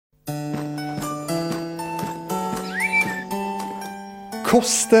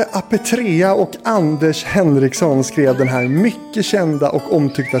Koste Apetrea och Anders Henriksson skrev den här mycket kända och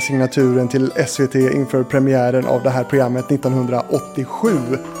omtyckta signaturen till SVT inför premiären av det här programmet 1987.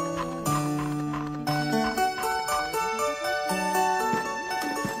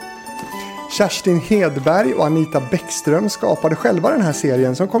 Kerstin Hedberg och Anita Bäckström skapade själva den här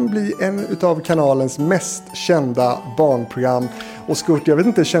serien som kommer bli en av kanalens mest kända barnprogram. Och Skurt, jag vet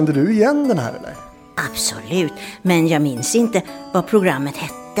inte, kände du igen den här eller? Absolut, men jag minns inte vad programmet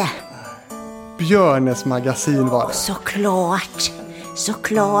hette. Björnes magasin var det.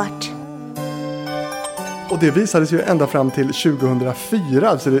 Såklart. Och det visades ju ända fram till 2004,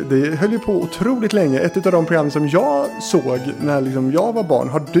 alltså det höll ju på otroligt länge. Ett av de program som jag såg när liksom jag var barn.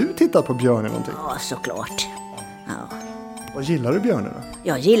 Har du tittat på Björne någonting? Ja, såklart. Ja. Vad gillar du Björne då?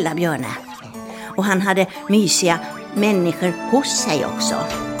 Jag gillar Björne. Och han hade mysiga människor hos sig också.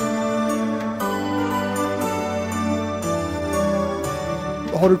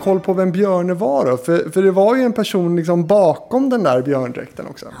 Har du koll på vem Björne var då? För det var ju en person liksom bakom den där björndräkten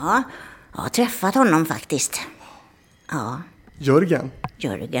också. Ja, jag har träffat honom faktiskt. Ja.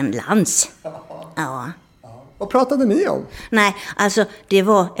 Jörgen Lantz. Ja. Vad pratade ni om? Nej, alltså det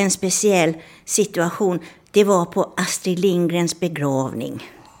var en speciell situation. Det var på Astrid Lindgrens begravning.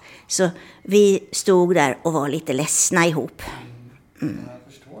 Så vi stod där och var lite ledsna ihop. Jag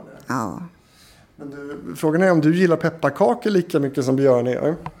förstår det. Ja. Men frågan är om du gillar pepparkakor lika mycket som Björne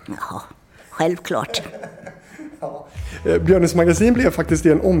gör? Ja, självklart. Ja. Björnes magasin blev faktiskt i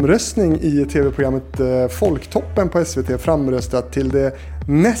en omröstning i tv-programmet Folktoppen på SVT framröstat till det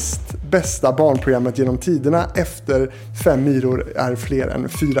näst bästa barnprogrammet genom tiderna efter 5 myror är fler än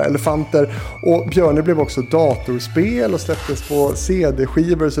 4 elefanter. Och Björne blev också datorspel och släpptes på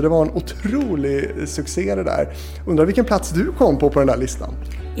CD-skivor, så det var en otrolig succé det där. Undrar vilken plats du kom på den där listan?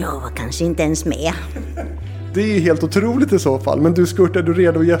 Jag var kanske inte ens med. Det är helt otroligt i så fall. Men du Skurt, är du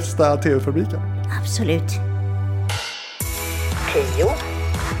redo att gästa TV-fabriken? Absolut. 10.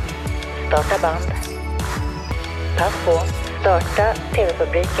 Starta band. Pass på. Starta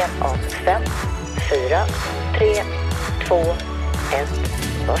TV-fabriken om 5, 4, 3, 2, 1.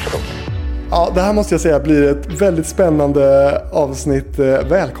 Varsågod. Ja, det här måste jag säga blir ett väldigt spännande avsnitt.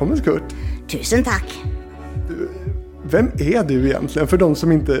 Välkommen Skurt. Tusen tack. Vem är du egentligen för de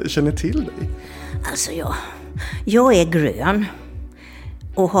som inte känner till dig? Alltså jag är grön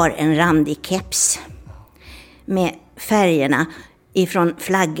och har en randig keps med färgerna ifrån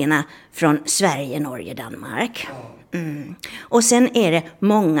flaggorna från Sverige, Norge, Danmark. Och sen är det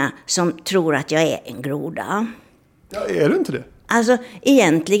många som tror att jag är en groda. Ja, är du inte det? Alltså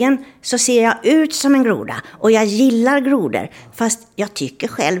egentligen så ser jag ut som en groda och jag gillar grodor, fast jag tycker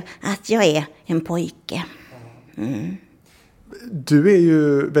själv att jag är en pojke. Du är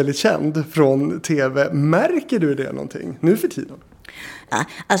ju väldigt känd från tv. Märker du det någonting nu för tiden? Ja,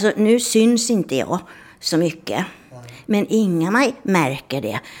 alltså nu syns inte jag så mycket. Men Inga-Maj märker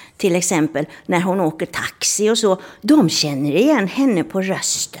det. Till exempel när hon åker taxi och så. De känner igen henne på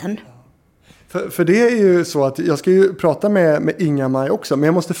rösten. För det är ju så att jag ska ju prata med Inga-Maj också. Men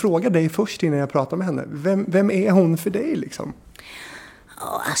jag måste fråga dig först innan jag pratar med henne. Vem är hon för dig liksom?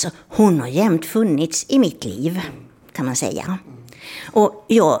 Ja, alltså hon har jämt funnits i mitt liv, kan man säga. Och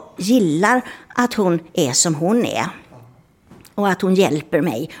jag gillar att hon är som hon är. Och att hon hjälper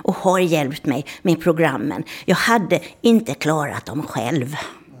mig och har hjälpt mig med programmen. Jag hade inte klarat dem själv.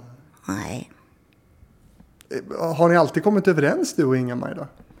 Nej. Har ni alltid kommit överens du och Inga-Maj då?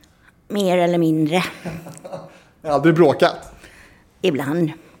 Mer eller mindre. Ni har aldrig bråkat?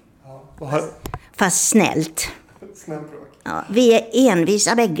 Ibland. Ja, Fast snällt. Snällt bråk. Ja, vi är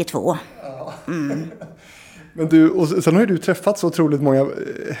envisa bägge två. Ja. Men du, och sen har ju du träffat så otroligt många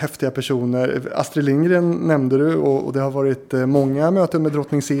häftiga personer. Astrid Lindgren nämnde du och det har varit många möten med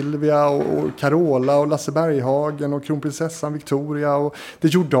drottning Silvia och Carola och Lasse Berghagen och kronprinsessan Victoria och det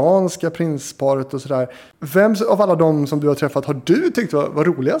jordanska prinsparet och sådär. Vem av alla dem som du har träffat har du tyckt var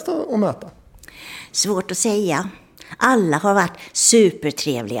roligast att möta? Svårt att säga. Alla har varit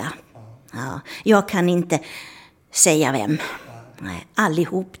supertrevliga. Ja, jag kan inte säga vem. Nej,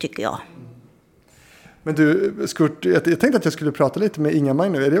 allihop tycker jag. Men du, Skurt, jag tänkte att jag skulle prata lite med Inga-Maj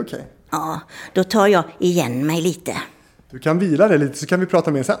nu. Är det okej? Ja, då tar jag igen mig lite. Du kan vila dig lite så kan vi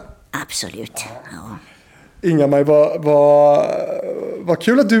prata mer sen. Absolut, ja. Inga-Maj, vad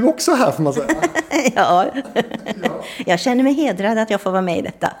kul att du också är här får man säga. Ja, jag känner mig hedrad att jag får vara med i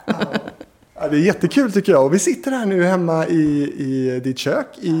detta. Ja, det är jättekul tycker jag. Och vi sitter här nu hemma i ditt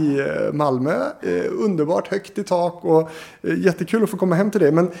kök i Malmö. Underbart högt i tak och jättekul att få komma hem till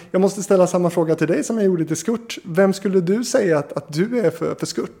dig. Men jag måste ställa samma fråga till dig som jag gjorde till Skurt. Vem skulle du säga att du är för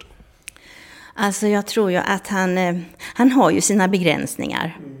Skurt? Alltså jag tror ju att han har ju sina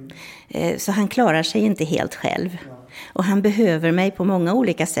begränsningar. Så han klarar sig inte helt själv. Och han behöver mig på många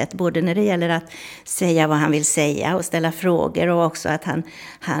olika sätt. Både när det gäller att säga vad han vill säga och ställa frågor. Och också att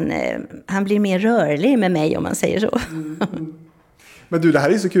han blir mer rörlig med mig, om man säger så. Men du, det här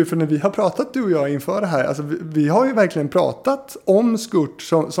är så kul, för när vi har pratat, du och jag, inför det här. Alltså, vi har ju verkligen pratat om Skurt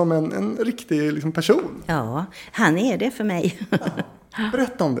som en riktig liksom, person. Ja, han är det för mig.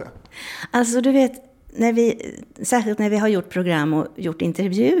 Berätta om det. Alltså du vet, särskilt när vi har gjort program och gjort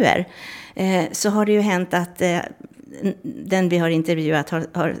intervjuer, så har det ju hänt att den vi har intervjuat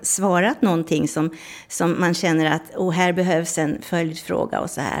har svarat någonting som man känner att här behövs en följdfråga och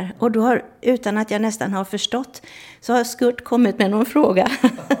så här. Och då har, utan att jag nästan har förstått, så har Skurt kommit med någon fråga.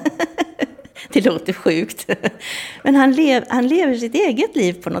 Det låter sjukt. Men han lever sitt eget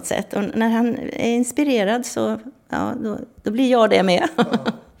liv på något sätt. Och när han är inspirerad så då blir jag det med.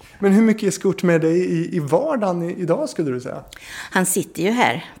 Men hur mycket är Skurt med dig i vardagen idag, skulle du säga? Han sitter ju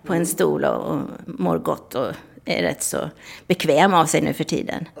här på en stol och mår gott och är rätt så bekväm av sig nu för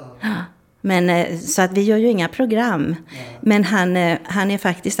tiden. Men så att vi gör ju inga program. Men han är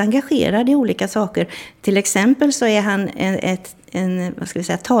faktiskt engagerad i olika saker. Till exempel så är han en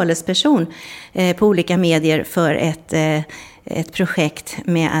talesperson på olika medier för ett projekt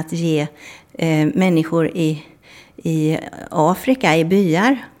med att ge människor i Afrika, i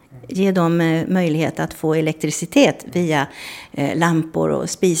byar, ge dem möjlighet att få elektricitet via lampor och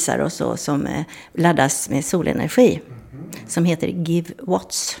spisar och så som laddas med solenergi. Som heter Give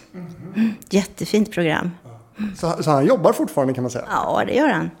Watts. Jättefint program. Så han jobbar fortfarande, kan man säga? Ja, det gör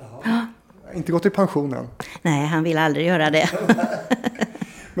han. Ja. Inte gått i pension än? Nej, han vill aldrig göra det.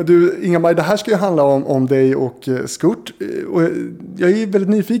 Men du, Inga-Maj, det här ska ju handla om dig och Skurt. Och jag är väldigt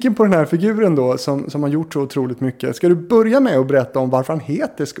nyfiken på den här figuren då, som har gjort så otroligt mycket. Ska du börja med att berätta om varför han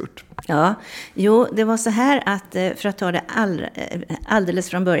heter Skurt? Ja, det var så här att, för att ta det alldeles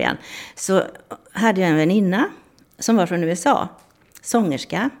från början, så hade jag en väninna som var från USA,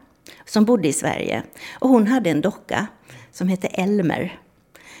 sångerska, som bodde i Sverige. Och hon hade en docka som hette Elmer,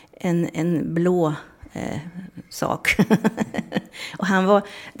 en blå sak. Och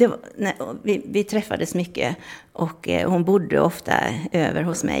vi träffades mycket och hon bodde ofta över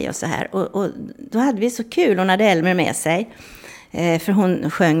hos mig och så här. Och då hade vi så kul, hon hade Elmer med sig. För hon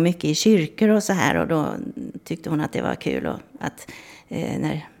sjöng mycket i kyrkor och så här, och då tyckte hon att det var kul och att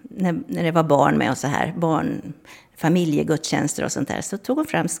när det var barn med och så här, familjegudstjänster och sånt där, så tog hon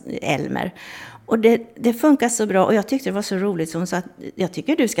fram Elmer. Och det funkar så bra, och jag tyckte det var så roligt, så hon sa att jag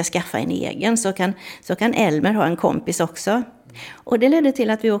tycker du ska skaffa en egen, så kan Elmer ha en kompis också. Och det ledde till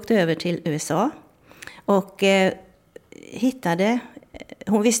att vi åkte över till USA och hittade,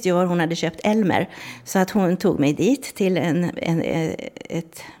 hon visste ju var hon hade köpt Elmer, så att hon tog mig dit till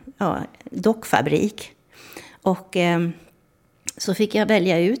ett dockfabrik. Och så fick jag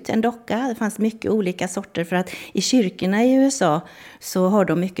välja ut en docka. Det fanns mycket olika sorter, för att i kyrkorna i USA så har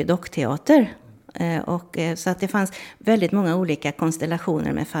de mycket dockteater. Och så att det fanns väldigt många olika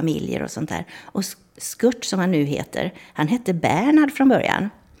konstellationer med familjer och sånt där. Och Skurt, som han nu heter, han hette Bernhard från början.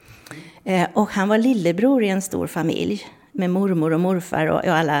 Och han var lillebror i en stor familj med mormor och morfar och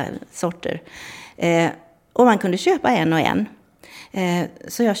alla sorter. Och man kunde köpa en och en.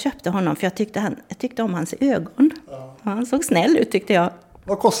 Så jag köpte honom, för jag tyckte om hans ögon. Ja. Han såg snäll ut, tyckte jag.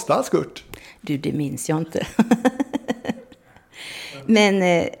 Vad kostar Skurt? Du, det minns jag inte.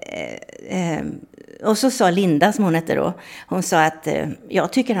 Men och så sa Linda, som hon hette då, hon sa att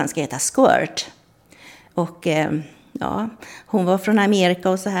jag tycker han ska heta Skurt. Och hon var från Amerika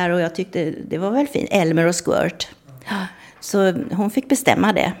och så här, och jag tyckte det var väl fint, Elmer och Skurt. Så hon fick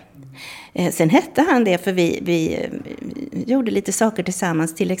bestämma det. Sen hette han det för vi gjorde lite saker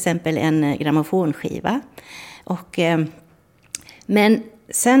tillsammans, till exempel en grammofonskiva. Och men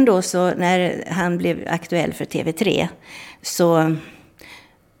sen då, så när han blev aktuell för TV3,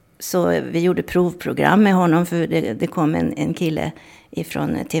 så vi gjorde provprogram med honom, för det kom en kille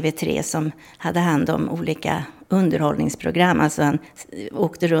ifrån TV3 som hade hand om olika underhållningsprogram. Alltså han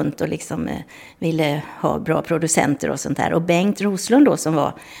åkte runt och liksom ville ha bra producenter och sånt där. Och Bengt Roslund då, som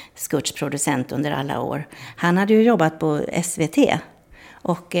var Skurts producent under alla år, han hade ju jobbat på SVT.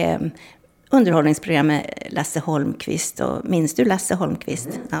 Och underhållningsprogram med Lasse Holmqvist. Och minns du Lasse Holmqvist?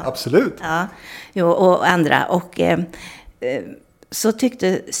 Ja. Absolut. Ja, och andra. Och så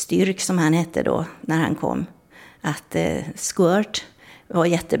tyckte Styrk, som han hette då när han kom, att Skurt var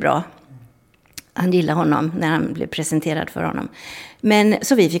jättebra. Han gillade honom när han blev presenterad för honom. Men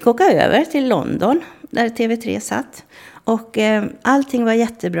så vi fick åka över till London där TV3 satt. Och allting var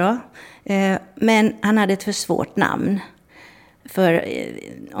jättebra. Men han hade ett för svårt namn. För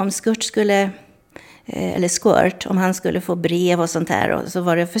om Skurt skulle, eller Squirt, om han skulle få brev och sånt här, så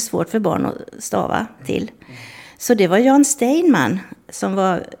var det för svårt för barn att stava till. Så det var Jan Steinman som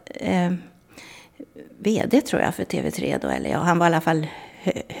var vd tror jag för TV3 då, eller han var i alla fall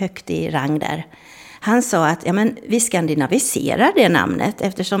högt i rang där. Han sa att vi skandinaviserar det namnet,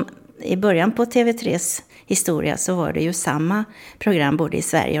 eftersom i början på TV3s historia så var det ju samma program både i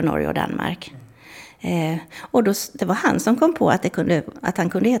Sverige och Norge och Danmark. Och det var han som kom på att han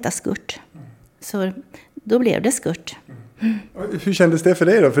kunde heta Skurt. Så då blev det Skurt. Hur kändes det för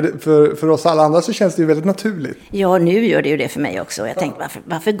dig då? För oss alla andra så känns det ju väldigt naturligt. Ja, nu gör det ju det för mig också. Jag tänkte,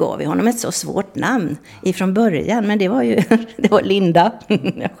 varför gav vi honom ett så svårt namn ifrån början? Men det var Linda.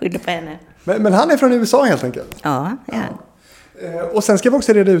 Jag skyller på henne. Men han är från USA helt enkelt? Ja. Och sen ska vi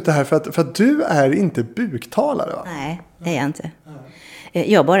också reda ut det här för att du är inte buktalare, va? Nej, det är jag inte.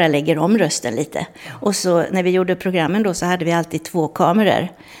 Jag bara lägger om rösten lite. Och så när vi gjorde programmen då så hade vi alltid 2 kameror.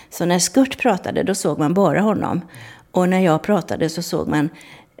 Så när Skurt pratade då såg man bara honom. Och när jag pratade så såg man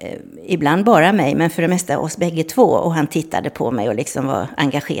ibland bara mig, men för det mesta oss bägge 2. Och han tittade på mig och liksom var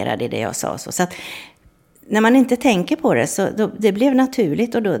engagerad i det jag sa. Så att när man inte tänker på det så det blev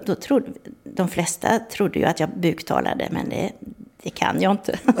naturligt. Och då trodde de flesta trodde ju att jag buktalade, men det kan jag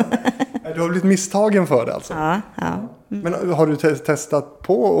inte. Du har blivit misstagen för det alltså? Ja. Men har du testat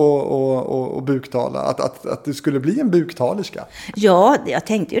på att buktala? Att du skulle bli en buktalerska? Ja, jag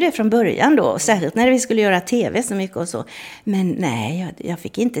tänkte ju det från början då. Särskilt när vi skulle göra tv så mycket och så. Men nej, jag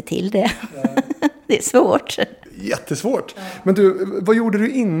fick inte till det. Det är svårt. Jättesvårt. Men du, vad gjorde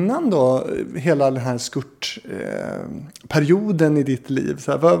du innan då? Hela den här Skurt-perioden i ditt liv.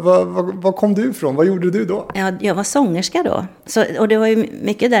 Så här, vad kom du ifrån? Vad gjorde du då? Ja, jag var sångerska då. Och det var ju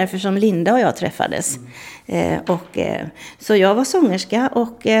mycket därför som Linda och jag träffades. Så jag var sångerska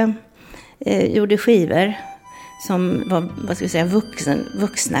och gjorde skivor som var, vad ska vi säga,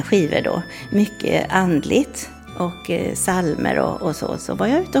 vuxna skivor då. Mycket andligt och psalmer och så. Så var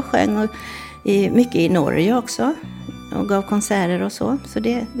jag ute och sjöng mycket i Norge också och gav konserter och så. Så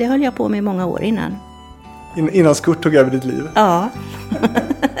det höll jag på med i många år innan. Innan Skurt tog över ditt liv? Ja.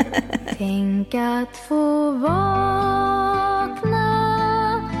 Tänk att få vakna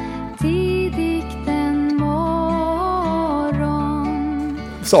tidigt en morgon.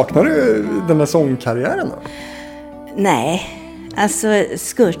 Saknar du den där sångkarriären då? Nej, alltså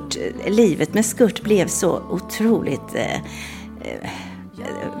livet med Skurt blev så otroligt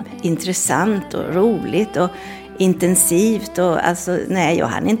intressant och roligt och intensivt. Och alltså, nej, jag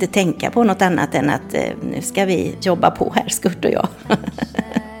hann inte tänka på något annat än att nu ska vi jobba på här, Skurt och jag.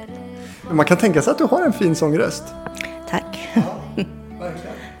 Man kan tänka sig att du har en fin sångröst. Tack. Ja,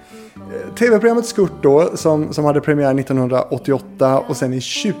 verkligen. TV-programmet Skurt då, som hade premiär 1988 och sen i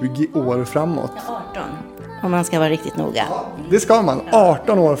 20 år framåt. 18, om man ska vara riktigt noga. Ja, det ska man,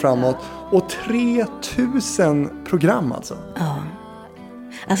 18 år framåt och 3000 program alltså. Ja.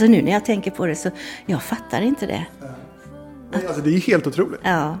 Alltså nu när jag tänker på det så jag fattar inte det. Alltså det är ju helt otroligt.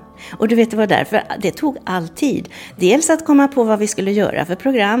 Ja, och du vet det var därför det tog all tid. Dels att komma på vad vi skulle göra för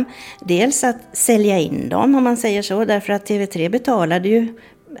program. Dels att sälja in dem om man säger så. Därför att TV3 betalade ju,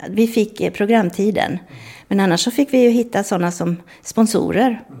 vi fick programtiden. Men annars så fick vi ju hitta sådana som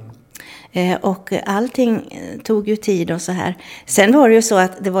sponsorer. Och allting tog ju tid och så här. Sen var det ju så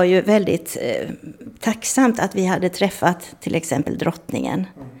att det var ju väldigt tacksamt att vi hade träffat till exempel drottningen.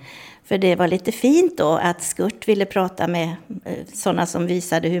 För det var lite fint då att Skurt ville prata med sådana som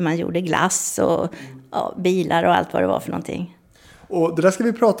visade hur man gjorde glass och bilar och allt vad det var för någonting. Och det där ska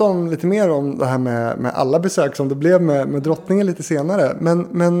vi prata om lite mer om det här med alla besök som det blev med drottningen lite senare.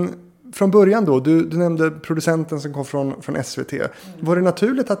 Men från början då, du nämnde producenten som kom från SVT. Var det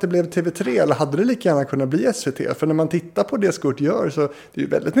naturligt att det blev TV3 eller hade det lika gärna kunnat bli SVT? För när man tittar på det Skurt gör så det är ju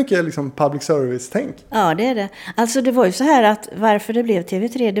väldigt mycket liksom public service-tänk. Ja, det är det. Alltså det var ju så här att varför det blev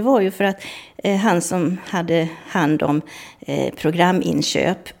TV3, det var ju för att han som hade hand om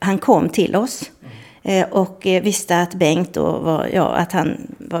programinköp, han kom till oss. Och visste att Bengt då att han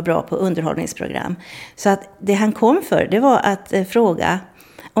var bra på underhållningsprogram. Så att det han kom för, det var att fråga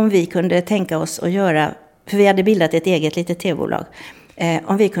om vi kunde tänka oss att göra, för vi hade bildat ett eget litet tv-bolag,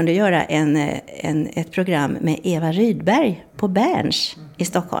 om vi kunde göra ett program med Eva Rydberg på Berns i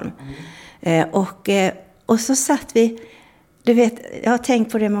Stockholm. Och så satt vi, du vet, jag har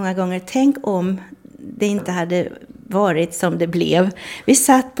tänkt på det många gånger, tänk om det inte hade varit som det blev. Vi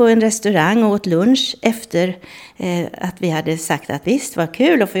satt på en restaurang och åt lunch efter att vi hade sagt att visst var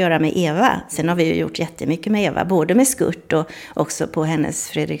kul att få göra med Eva. Sen har vi ju gjort jättemycket med Eva, både med Skurt och också på hennes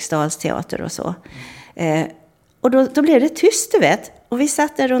Fredriksdals teater och så. Och då blev det tyst, du vet. Och vi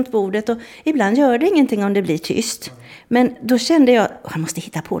satt där runt bordet och ibland gör det ingenting om det blir tyst. Men då kände jag måste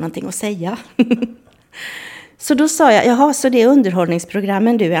hitta på någonting att säga. Så då sa jag, jaha, så det är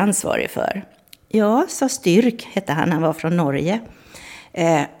underhållningsprogrammen du är ansvarig för? Ja, sa Styrk, hette han var från Norge.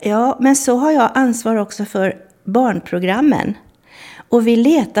 Ja, men så har jag ansvar också för barnprogrammen. Och vi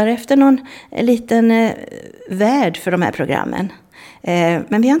letar efter någon liten värld för de här programmen.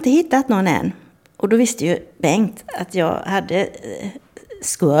 Men vi har inte hittat någon än. Och då visste ju Bengt att jag hade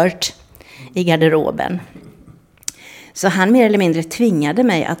squirt i garderoben. Så han mer eller mindre tvingade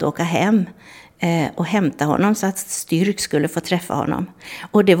mig att åka hem och hämta honom så att Styrk skulle få träffa honom.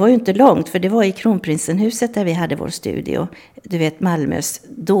 Och det var ju inte långt, för det var i Kronprinsenhuset där vi hade vår studio. Du vet, Malmös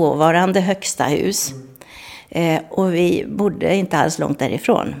dåvarande högsta hus. Och vi bodde inte alls långt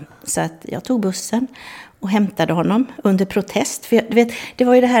därifrån. Så att jag tog bussen och hämtade honom under protest. För du vet, det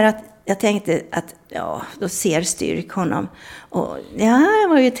var ju det här att jag tänkte att då ser Styrk honom. Och det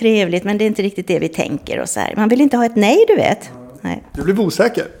var ju trevligt, men det är inte riktigt det vi tänker. Och så här. Man vill inte ha ett nej, du vet. Nej. Du blev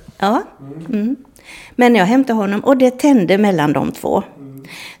osäker. Ja. Mm. Men jag hämtade honom och det tände mellan de två.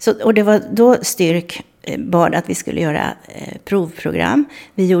 Så, och det var då Styrk bad att vi skulle göra provprogram.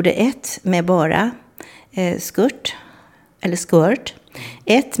 Vi gjorde ett med bara skurt.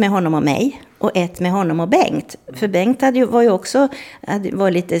 Ett med honom och mig. Och ett med honom och Bengt. För Bengt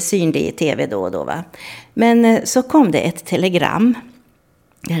var lite synlig i tv då och då, va. Men så kom det ett telegram.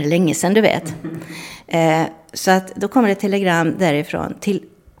 Det är länge sedan, du vet. Så att då kom det ett telegram därifrån till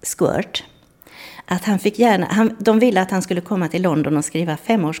Squirt. Att han fick gärna, de ville att han skulle komma till London och skriva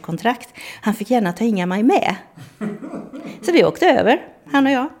 5-årskontrakt. Han fick gärna ta Inga-Maj med. Så vi åkte över, han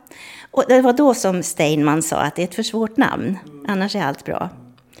och jag. Och det var då som Steinman sa att det är ett för svårt namn. Annars är allt bra.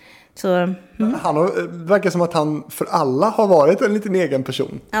 Så, Han verkar som att han för alla har varit en liten egen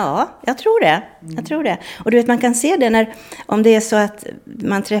person. Ja, jag tror det. Och du vet, man kan se det om det är så att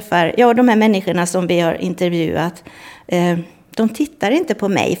man träffar de här människorna som vi har intervjuat. De tittar inte på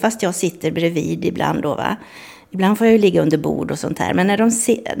mig fast jag sitter bredvid ibland då, va. Ibland får jag ju ligga under bord och sånt här. Men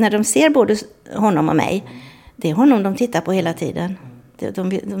när de ser både honom och mig, det är honom de tittar på hela tiden.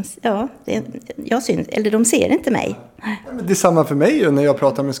 De ser inte mig. Det är samma för mig ju när jag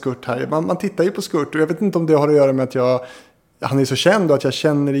pratar med Skurt här. Man tittar ju på Skurt och jag vet inte om det har att göra med att han är så känd och att jag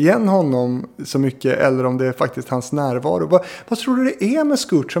känner igen honom så mycket, eller om det är faktiskt hans närvaro. Vad tror du det är med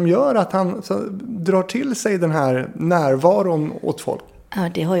Skurt som gör att han drar till sig den här närvaron åt folk? Ja,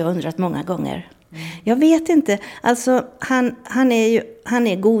 det har jag undrat många gånger. Jag vet inte. Alltså, han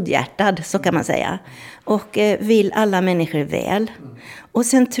är godhjärtad, så kan man säga. Och vill alla människor väl. Och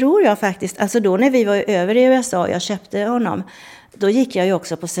sen tror jag faktiskt, alltså då när vi var över i USA och jag köpte honom, då gick jag ju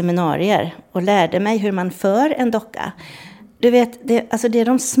också på seminarier och lärde mig hur man för en docka. Du vet, det är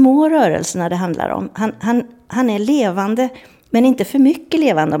de små rörelserna det handlar om. Han är levande, men inte för mycket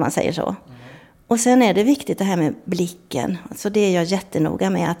levande om man säger så. Och sen är det viktigt det här med blicken. Alltså det är jag jättenoga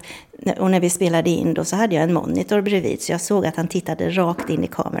med. Och när vi spelade in då så hade jag en monitor bredvid. Så jag såg att han tittade rakt in i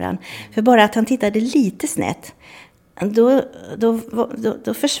kameran. För bara att han tittade lite snett.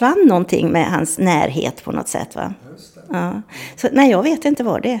 Då försvann någonting med hans närhet på något sätt, va? Just det. Ja. Så nej, jag vet inte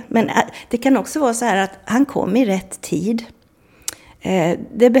vad det är. Men det kan också vara så här att han kom i rätt tid.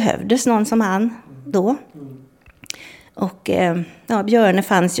 Det behövdes någon som han då. Och Björne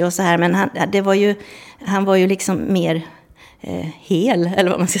fanns ju och så här, men han var ju liksom mer hel, eller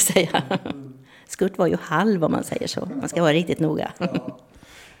vad man ska säga. Skurt var ju halv, om man säger så. Man ska vara riktigt noga.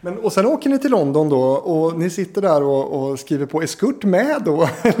 Men, och sen åker ni till London då och ni sitter där och skriver på. Är Skurt med då?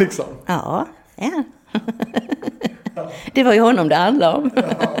 Liksom? Ja. Det var ju honom det handlade om.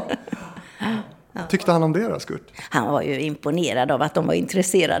 Ja. Tyckte han om det då, Skurt? Han var ju imponerad av att de var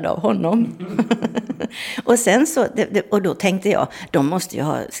intresserade av honom. Och sen så, och då tänkte jag, de måste ju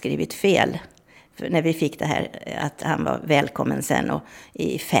ha skrivit fel. För när vi fick det här att han var välkommen sen och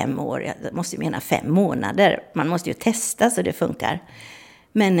i 5 år, jag måste ju mena 5 månader. Man måste ju testa så det funkar.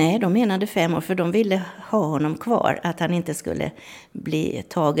 Men nej, de menade 5 år för de ville ha honom kvar. Att han inte skulle bli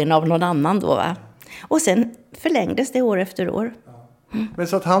tagen av någon annan då, va. Och sen förlängdes det år efter år. Mm. Men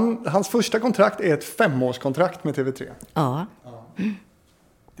så att hans första kontrakt är ett 5-årskontrakt med TV3? Ja.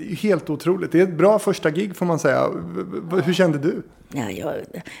 Det är ju helt otroligt. Det är ett bra första gig får man säga. Hur kände du? Ja,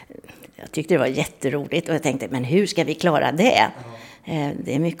 jag tyckte det var jätteroligt och jag tänkte, men hur ska vi klara det?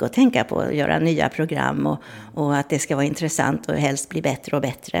 Det är mycket att tänka på, att göra nya program och att det ska vara intressant och helst bli bättre och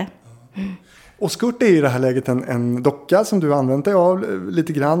bättre. Mm. Och Skurt är i det här läget en docka som du har använt dig av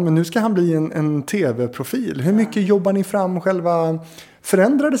lite grann, men nu ska han bli en tv-profil. Hur mycket jobbar ni fram själva?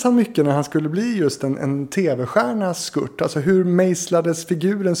 Förändrades han mycket när han skulle bli just en tv-stjärna Skurt? Alltså hur mejslades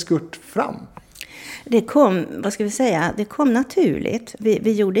figuren Skurt fram? Det kom, det kom naturligt.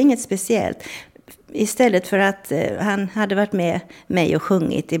 Vi gjorde inget speciellt. Istället för att han hade varit med mig och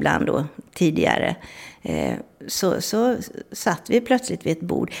sjungit ibland då tidigare, så satt vi plötsligt vid ett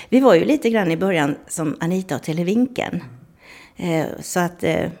bord. Vi var ju lite grann i början som Anita och Televinken. Så att,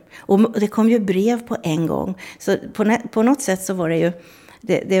 och det kom ju brev på en gång. Så på något sätt så var det ju,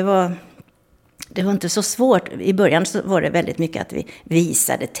 det var inte så svårt. I början så var det väldigt mycket att vi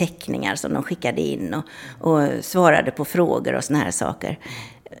visade teckningar som de skickade in och svarade på frågor och såna här saker.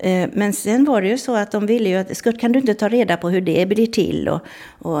 Men sen var det ju så att de ville ju att Skurt, kan du inte ta reda på hur det blir till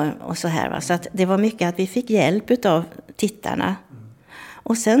och så här, va? Så att det var mycket att vi fick hjälp av tittarna.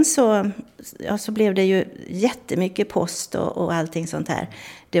 Och sen så blev det ju jättemycket post och allting sånt här.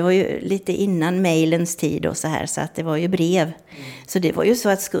 Det var ju lite innan mailens tid och så här, så att det var ju brev. Så det var ju så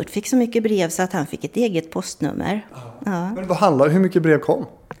att Skurt fick så mycket brev så att han fick ett eget postnummer. Ja. Men hur mycket brev kom?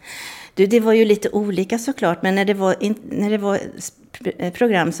 Det var ju lite olika såklart, men när det var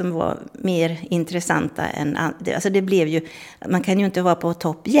program som var mer intressanta än alltså det blev ju, man kan ju inte vara på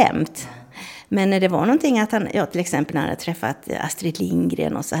topp jämt. Men när det var någonting att till exempel när han hade träffat Astrid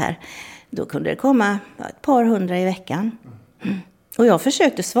Lindgren och så här, då kunde det komma ett par hundra i veckan. Och jag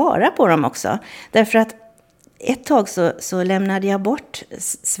försökte svara på dem också, därför att ett tag så lämnade jag bort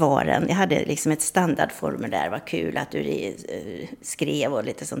svaren. Jag hade liksom ett standardformulär, vad kul att du skrev och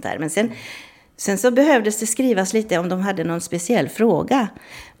lite sånt där. Men sen så behövdes det skrivas lite om de hade någon speciell fråga.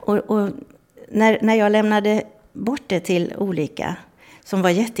 Och när jag lämnade bort det till olika som var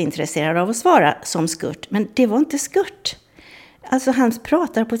jätteintresserade av att svara som Skurt. Men det var inte Skurt. Alltså han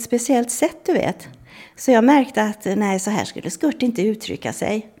pratar på ett speciellt sätt, du vet. Så jag märkte att nej, så här skulle Skurt inte uttrycka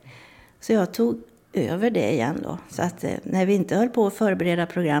sig. Så jag tog över det igen då. Så att när vi inte höll på att förbereda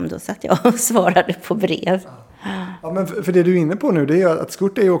program, då satt jag och svarade på brev. Ja, men för det du är inne på nu, det är att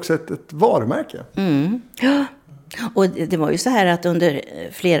Skurt är ju också ett varumärke. Mm. Ja. Och det var ju så här att under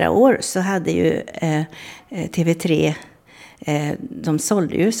flera år så hade ju TV3, de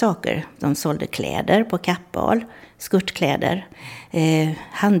sålde ju saker. De sålde kläder på Kappahl, Skurtkläder,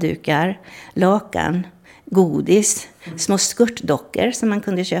 handdukar, lakan, godis, små skurtdockor som man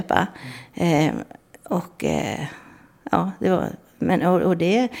kunde köpa. Ja, det var, men och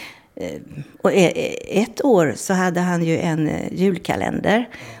det och ett år så hade han ju en julkalender,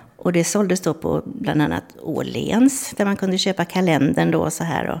 och det såldes då på bland annat Åhléns, där man kunde köpa kalendern då så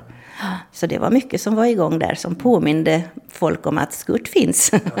här, och så det var mycket som var igång där som påminde folk om att Skurt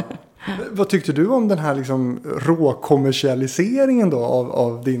finns. Ja. Vad tyckte du om den här liksom råkommersialiseringen då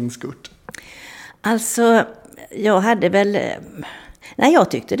av din Skurt? Alltså,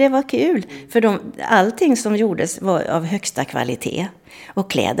 jag tyckte det var kul. För allting som gjordes var av högsta kvalitet.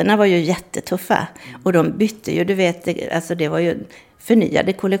 Och kläderna var ju jättetuffa. Och de bytte ju, du vet, alltså det var ju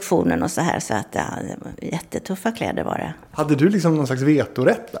förnyade kollektionen och så här. Så att ja, det var jättetuffa kläder var det. Hade du liksom någon slags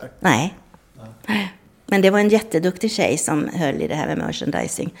vetorätt där? Nej. Men det var en jätteduktig tjej som höll i det här med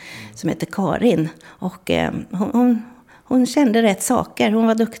merchandising. Som heter Karin. Och hon kände rätt saker. Hon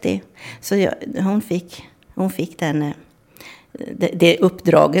var duktig. Så hon fick det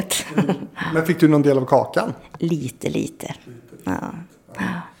uppdraget. Men fick du någon del av kakan? Lite. Ja.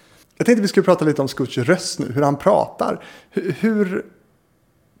 Jag tänkte vi skulle prata lite om Skurts röst nu. Hur han pratar. Hur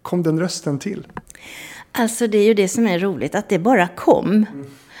kom den rösten till? Alltså det är ju det som är roligt. Att det bara kom.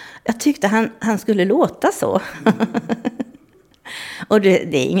 Jag tyckte han skulle låta så. Och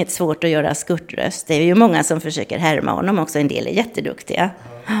det är inget svårt att göra Skurtröst. Det är ju många som försöker härma honom också. En del är jätteduktiga.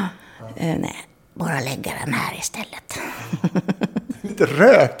 Nej, bara lägga den här istället. Lite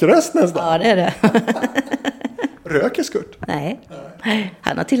rökröst nästan. Ja, det är det. Röker Skurt? Nej.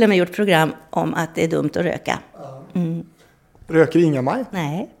 Han har till och med gjort program om att det är dumt att röka. Mm. Röker Inga-Maj?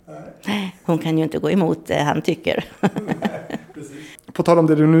 Nej. Hon kan ju inte gå emot det han tycker. Nej, precis. På tal om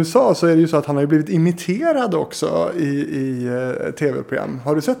det du nu sa, så är det ju så att han har ju blivit imiterad också i tv-program.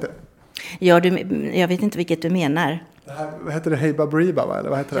 Har du sett det? Ja, jag vet inte vilket du menar. Det här, vad heter det? Hey Baberiba, va? Eller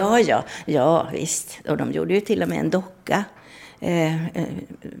vad heter det? Ja, visst. Och de gjorde ju till och med en docka.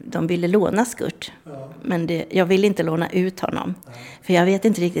 De ville låna Skurt. Ja. Men jag ville inte låna ut honom. Ja. För jag vet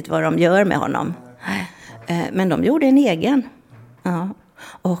inte riktigt vad de gör med honom. Ja. Men de gjorde en egen. Ja.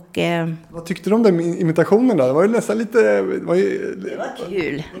 Och, vad tyckte du om den imitationen då? Det var ju nästan lite...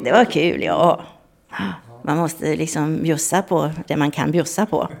 Det var kul, ja. Man måste liksom bjussa på det man kan bjussa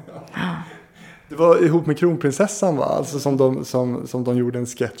på. Ja. Det var ihop med kronprinsessan, va? Alltså som de gjorde en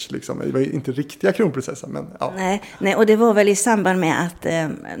sketch liksom. Det var inte riktiga kronprinsessan, men ja. Nej, och det var väl i samband med att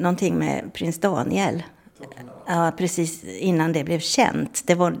någonting med prins Daniel. Ja, precis innan det blev känt.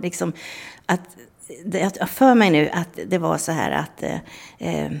 Det var liksom att jag för mig nu att det var så här att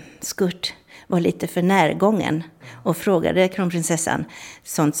Skurt var lite för närgången och frågade kronprinsessan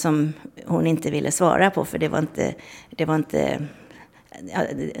sånt som hon inte ville svara på, för det var inte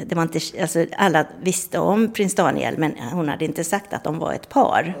alltså alla visste om prins Daniel, men hon hade inte sagt att de var ett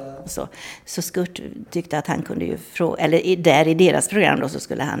par. Så Skurt tyckte att han kunde ju fråga, eller där i deras program då, så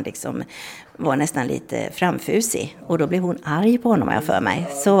skulle han liksom vara nästan lite framfusig, och då blev hon arg på honom, jag för mig.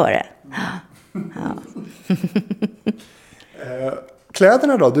 Så var det. Ja.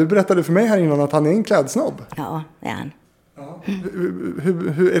 Kläderna då? Du berättade för mig här innan att han är en klädsnobb. Ja, det är han. Ja.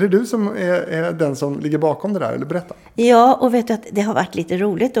 Hur är det du som är den som ligger bakom det där? Eller berätta. Ja, och vet du att det har varit lite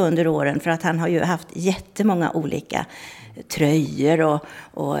roligt under åren, för att han har ju haft jättemånga olika tröjor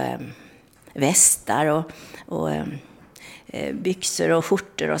och västar och byxor och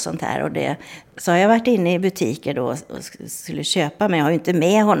skjortor och sånt här. Och så har jag varit inne i butiker då och skulle köpa, men jag har ju inte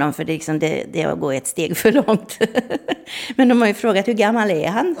med honom, för det går ett steg för långt. Men de har ju frågat, hur gammal är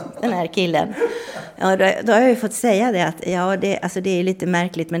han, den här killen? Ja, då har jag ju fått säga det, att ja, det är lite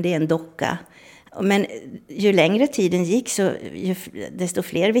märkligt, men det är en docka. Men ju längre tiden gick, så desto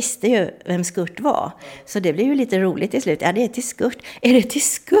fler visste ju vem Skurt var. Så det blev ju lite roligt till slut. Ja, det är till Skurt. Är det till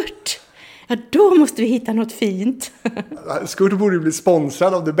Skurt? Ja, då måste vi hitta något fint. Skurt borde bli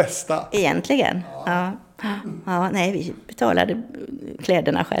sponsrad av det bästa. Egentligen, ja. Ja, nej, vi betalade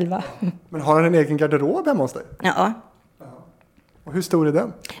kläderna själva. Men har han en egen garderob hemma hos dig? Ja. Och hur stor är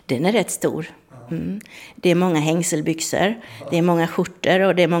den? Den är rätt stor. Mm. Det är många hängselbyxor, det är många skjortor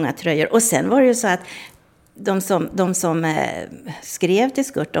och det är många tröjor. Och sen var det ju så att de som skrev till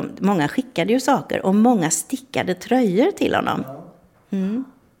Skurt, många skickade ju saker, och många stickade tröjor till honom. Mm.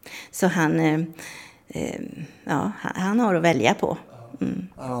 Så han har att välja på. Mm.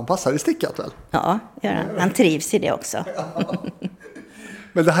 Ja, han passar i stickat väl? Ja, gör han. Han trivs i det också.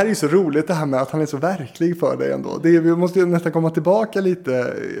 Men det här är ju så roligt, det här med att han är så verklig för dig ändå. Vi måste ju nästan komma tillbaka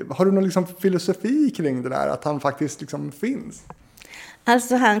lite. Har du någon liksom filosofi kring det där, att han faktiskt liksom finns?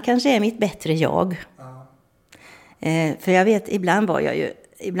 Alltså han kanske är mitt bättre jag. För jag vet, ibland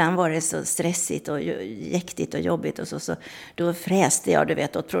var det så stressigt och jäktigt och jobbigt och så då fräste jag, du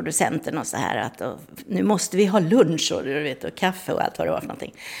vet, åt producenten och så här att nu måste vi ha lunch och, du vet, och kaffe och allt vad det var för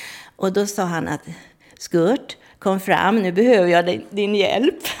någonting. Och då sa han att Skurt, kom fram, nu behöver jag din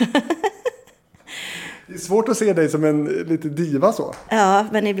hjälp. Det är svårt att se dig som en lite diva så. Ja,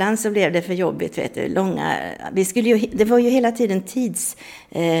 men ibland så blev det för jobbigt, vet du, det var ju hela tiden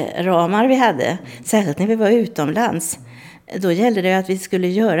tidsramar vi hade, särskilt när vi var utomlands. Då gällde det att vi skulle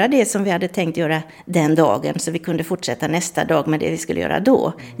göra det som vi hade tänkt göra den dagen, så vi kunde fortsätta nästa dag med det vi skulle göra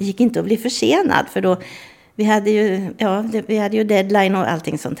då. Det gick inte att bli försenad, för då vi hade ju deadline och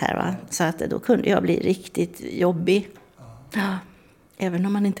allting sånt här, va? Så att då kunde jag bli riktigt jobbig. Ja, även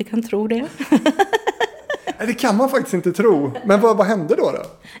om man inte kan tro det. Det kan man faktiskt inte tro. Men vad hände då?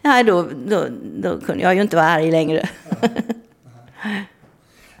 Ja, då kunde jag ju inte vara arg längre.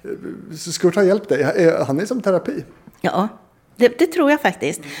 Så Skurt har hjälpt dig. Han är som terapi. Ja, det tror jag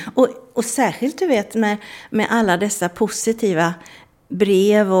faktiskt. Och särskilt, du vet, med alla dessa positiva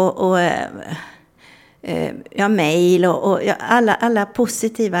brev och mejl och alla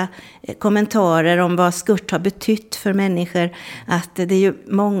positiva kommentarer om vad Skurt har betytt för människor. Att det är ju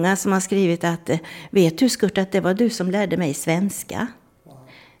många som har skrivit att, vet du Skurt, att det var du som lärde mig svenska.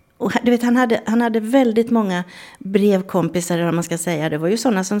 Och du vet, han hade väldigt många brevkompisar, eller vad man ska säga. Det var ju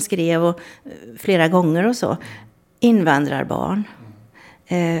sådana som skrev och flera gånger och så. Invandrarbarn.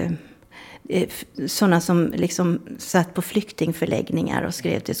 Sådana som liksom satt på flyktingförläggningar och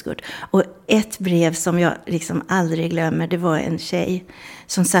skrev till Skurt. Och ett brev som jag liksom aldrig glömmer, det var en tjej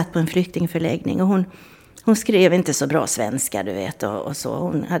som satt på en flyktingförläggning. Och hon skrev inte så bra svenska, du vet. Och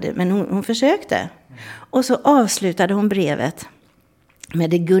så. Men hon försökte. Och så avslutade hon brevet med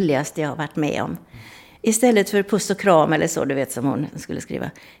det gulligaste jag har varit med om. Istället för puss och kram eller så, du vet, som hon skulle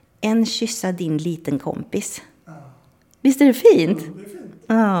skriva. En kyssa din liten kompis. Visst är det fint? Det är fint.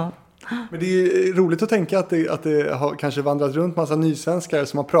 Ja. Men det är roligt att tänka att det har kanske vandrat runt massa nysvenskar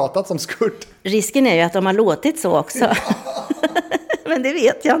som har pratat om Skurt. Risken är ju att de har låtit så också. Men det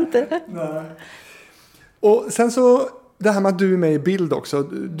vet jag inte. Nej. Och sen så, det här med att du är med i bild också.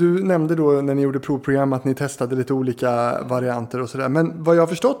 Du nämnde då när ni gjorde provprogram att ni testade lite olika varianter och sådär. Men vad jag har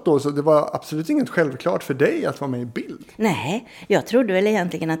förstått då, så det var absolut inget självklart för dig att vara med i bild. Nej, jag trodde väl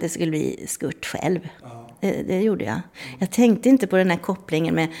egentligen att det skulle bli Skurt själv. Ja. Det gjorde jag. Jag tänkte inte på den här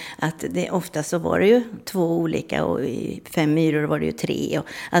kopplingen med att det ofta så var det ju 2 olika och i 5 myror var det ju 3.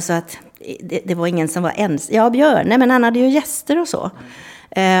 Alltså att det var ingen som var ens. Ja, Björne, men han hade ju gäster och så.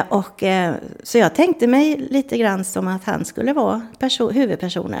 Så jag tänkte mig lite grann som att han skulle vara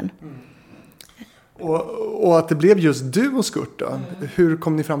huvudpersonen. Och att det blev just du och Skurt då. Hur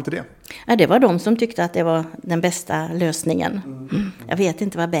kom ni fram till det? Ja, det var de som tyckte att det var den bästa lösningen. Jag vet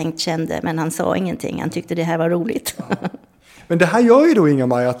inte vad Bengt kände, men han sa ingenting. Han tyckte det här var roligt. Men det här gör ju då,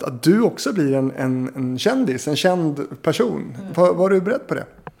 Inga-Maj, att du också blir en kändis, en känd person. Var du beredd på det?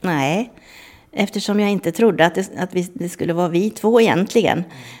 Nej, eftersom jag inte trodde att det skulle vara vi två egentligen.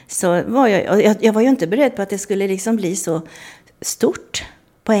 Så var jag var ju inte beredd på att det skulle liksom bli så stort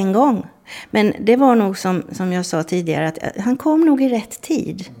på en gång. Men det var nog som jag sa tidigare, att han kom nog i rätt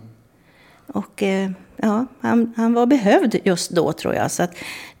tid. Och ja, han var behövd just då, tror jag. Så att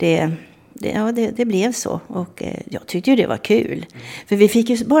det blev så. Och jag tyckte ju det var kul. För vi fick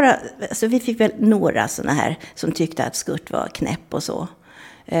ju vi fick väl några såna här som tyckte att Skurt var knäpp och så.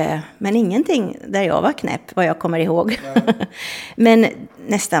 Men ingenting där jag var knäpp, vad jag kommer ihåg. Men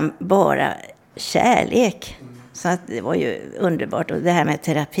nästan bara kärlek. Så att det var ju underbart. Och det här med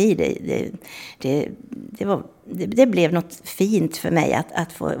terapi, det blev något fint för mig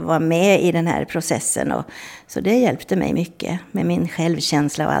att få vara med i den här processen. Och, så det hjälpte mig mycket med min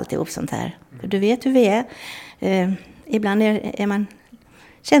självkänsla och alltihop sånt här. För du vet hur vi är. Ibland är man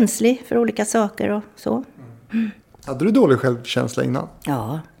känslig för olika saker och så. Hade du dålig självkänsla innan?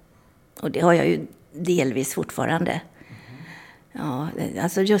 Ja, och det har jag ju delvis fortfarande. Ja,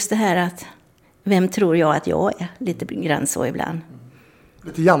 alltså just det här att vem tror jag att jag är? Lite grann så ibland.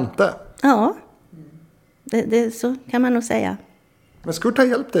 Lite jante? Ja, det så kan man nog säga. Men Skurt har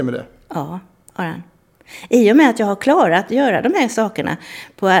hjälpt dig med det? Ja, har han. I och med att jag har klarat att göra de här sakerna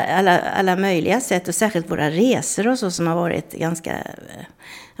på alla möjliga sätt. Och särskilt våra resor och så som har varit ganska,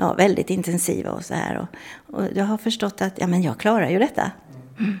 väldigt intensiva och så här. Och jag har förstått att men jag klarar ju detta.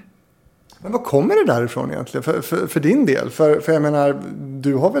 Men vad kommer det därifrån egentligen för din del? För jag menar,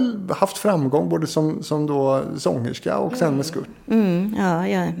 du har väl haft framgång både som då sångerska och sen med Skurt? Ja,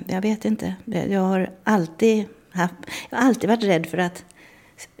 jag vet inte. Jag har alltid varit rädd för att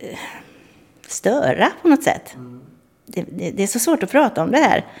störa på något sätt. Det är så svårt att prata om det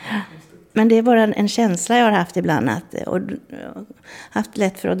här. Men det är bara en känsla jag har haft ibland. Och haft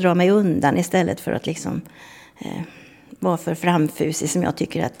lätt för att dra mig undan istället för att liksom vara för framfusig som jag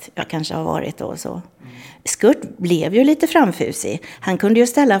tycker att jag kanske har varit då. Så. Skurt blev ju lite framfusig. Han kunde ju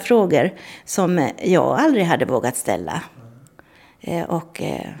ställa frågor som jag aldrig hade vågat ställa. Och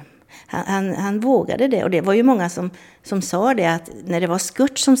han vågade det. Och det var ju många som sa det, att när det var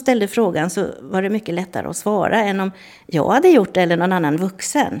Skurt som ställde frågan så var det mycket lättare att svara än om jag hade gjort det eller någon annan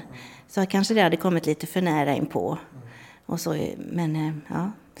vuxen. Så kanske det hade kommit lite för nära in på. Och så, men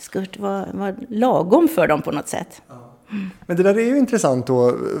Skurt var lagom för dem på något sätt. Men det där är ju intressant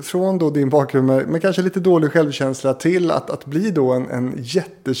då, från då din bakgrund med kanske lite dålig självkänsla till att bli då en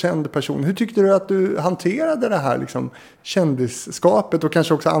jättekänd person. Hur tyckte du att du hanterade det här liksom, kändisskapet och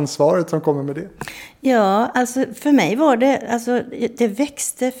kanske också ansvaret som kommer med det? Ja, alltså för mig var det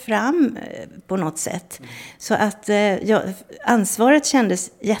växte fram på något sätt. Så att ansvaret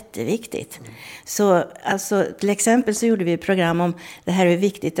kändes jätteviktigt. Så alltså, till exempel så gjorde vi ett program om det här hur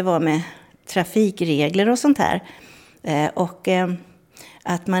viktigt det var med trafikregler och sånt här. Och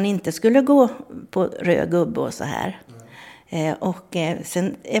att man inte skulle gå på röd gubbe och så här. Och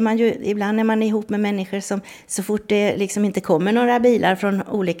sen är man ju, ibland är man ihop med människor som så fort det liksom inte kommer några bilar från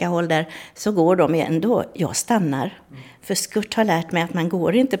olika håll där så går de igen då. Jag stannar. För Skurt har lärt mig att man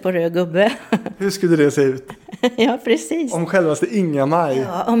går inte på röd gubbe. Hur skulle det se ut? Ja, precis. Om självaste Inga-Maj.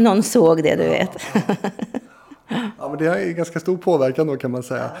 Ja, om någon såg det, du vet. Ja, men det har ju ganska stor påverkan då kan man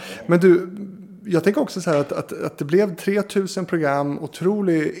säga. Men du, jag tänker också så här att det blev 3000 program,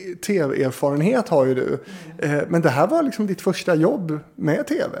 otrolig tv-erfarenhet har ju du. Men det här var liksom ditt första jobb med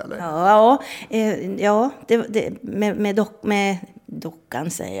tv, eller? Med dockan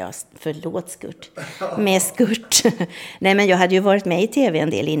säger jag, förlåt Skurt. Med Skurt. Nej, men jag hade ju varit med i tv en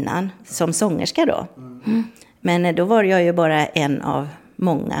del innan, som sångerska då. Men då var jag ju bara en av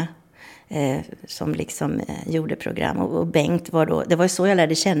många som liksom gjorde program. Och Bengt var då, det var ju så jag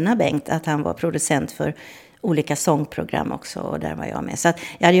lärde känna Bengt, att han var producent för olika sångprogram också, och där var jag med. Så att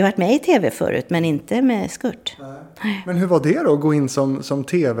jag hade ju varit med i tv förut, men inte med Skurt. Nej. Men hur var det då, att gå in som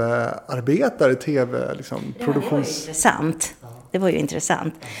tv-arbetare, tv-produktions... Det var ju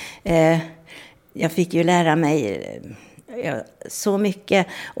intressant. Jag fick ju lära mig så mycket,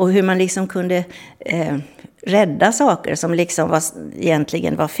 och hur man liksom kunde rädda saker som liksom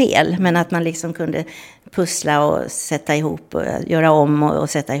egentligen var fel, men att man liksom kunde pussla och sätta ihop och göra om och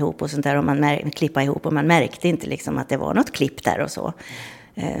sätta ihop och sånt där, och man klippa ihop, och man märkte inte liksom att det var något klipp där och så.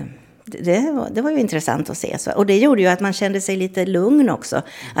 Det var ju intressant att se så. Och det gjorde ju att man kände sig lite lugn också,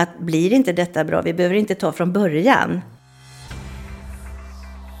 att blir inte detta bra, vi behöver inte ta från början.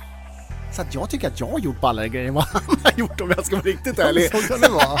 Så att jag tycker att jag har gjort ballare grejer än vad han har gjort, om jag ska vara riktigt ärlig. Så kan det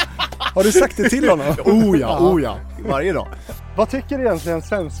vara. Har du sagt det till honom? Oh ja, varje dag. Vad tycker egentligen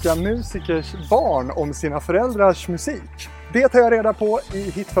svenska musikers barn om sina föräldrars musik? Det tar jag reda på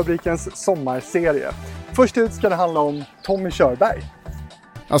i Hitfabrikens sommarserie. Först ut ska det handla om Tommy Körberg.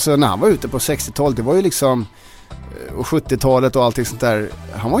 Alltså när han var ute på 60-talet, det var ju liksom, och 70-talet och allting sånt där,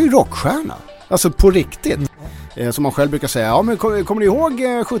 han var ju rockstjärna. Alltså på riktigt. Som man själv brukar säga, ja men kommer du ihåg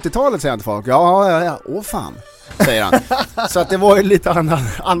 70-talet, säger han till folk. Ja, åh fan, säger han. Så att det var ju lite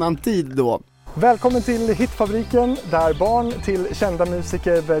annan tid då. Välkommen till Hitfabriken, där barn till kända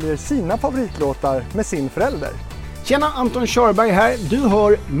musiker väljer sina favoritlåtar med sin förälder. Tjena, Anton Körberg här. Du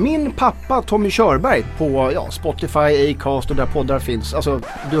hör min pappa Tommy Körberg på Spotify, Acast och där poddar finns. Alltså,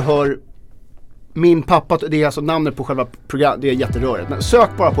 du hör min pappa, det är alltså namnet på själva programmet, det är jätterörigt. Men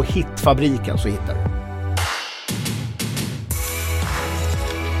sök bara på Hitfabriken så hittar du.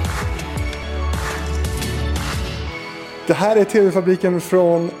 Det här är TV-fabriken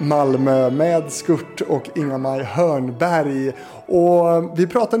från Malmö med Skurt och Inga-Maj Hörnberg. Och vi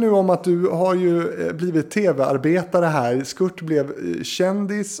pratar nu om att du har ju blivit tv-arbetare här. Skurt blev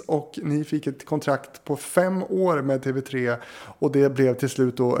kändis och ni fick ett kontrakt på 5 år med TV3. Och det blev till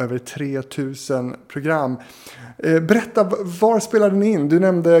slut då över 3000 program. Berätta, var spelade ni in? Du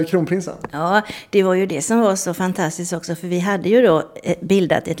nämnde Kronprinsen. Ja, det var ju det som var så fantastiskt också. För vi hade ju då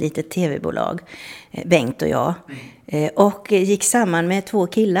bildat ett litet tv-bolag, Bengt och jag. Och gick samman med 2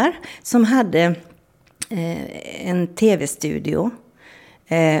 killar som hade en tv-studio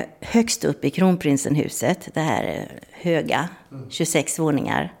högst upp i Kronprinsenhuset. Det här höga, 26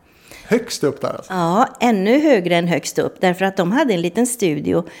 våningar. Högst upp där alltså? Ja, ännu högre än högst upp. Därför att de hade en liten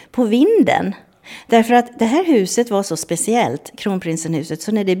studio på vinden. Därför att det här huset var så speciellt, Kronprinsenhuset,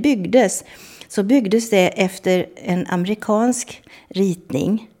 så när det byggdes så byggdes det efter en amerikansk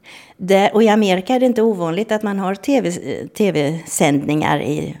ritning. Och i Amerika är det inte ovanligt att man har tv-sändningar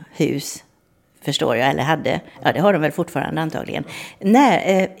i hus, förstår jag, eller hade. Ja, det har de väl fortfarande antagligen.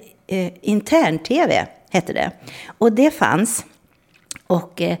 Intern-tv hette det. Och det fanns.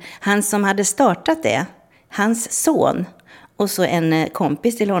 Och han som hade startat det, hans son och så en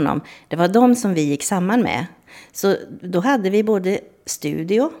kompis till honom, det var de som vi gick samman med. Så då hade vi både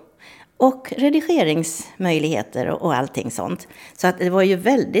studio och redigeringsmöjligheter och allting sånt. Så att det var ju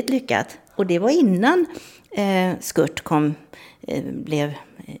väldigt lyckat. Och det var innan Skurt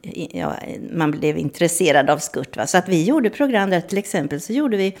man blev intresserad av Skurt. Va? Så att vi gjorde program där, till exempel så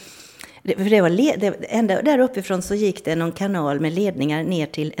gjorde vi, för det var ända där uppifrån så gick det någon kanal med ledningar ner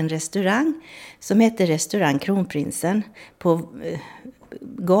till en restaurang som hette Restaurang Kronprinsen på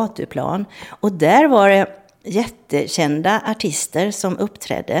Gatuplan. Och där var det jättekända artister som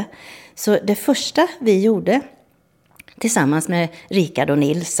uppträdde. Så det första vi gjorde tillsammans med Rickard och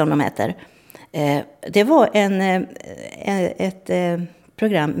Nils som de heter, det var ett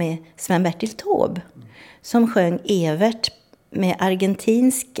program med Sven-Bertil Taube som sjöng Evert med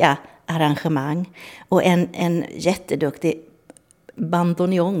argentinska arrangemang och en jätteduktig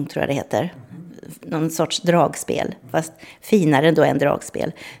bandoneon tror jag det heter. Någon sorts dragspel, fast finare då än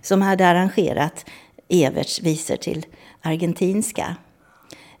dragspel, som hade arrangerat Everts visor till argentinska.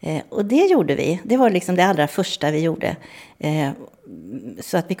 Och det gjorde vi. Det var liksom det allra första vi gjorde.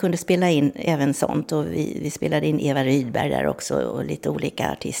 Så att vi kunde spela in även sånt. Och vi spelade in Eva Rydberg där också och lite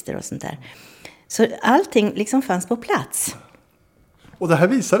olika artister och sånt där. Så allting liksom fanns på plats. Och det här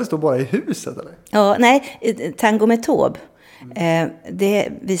visades då bara i huset eller? Ja, nej, Tango med Taube. Det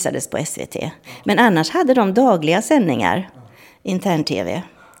visades på SVT. Men annars hade de dagliga sändningar, intern-tv.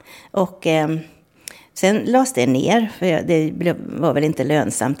 Och sen lades det ner, för det var väl inte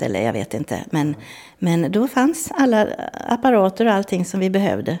lönsamt eller jag vet inte. Men då fanns alla apparater och allting som vi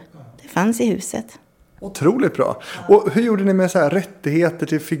behövde. Det fanns i huset. Otroligt bra. Och hur gjorde ni med så här rättigheter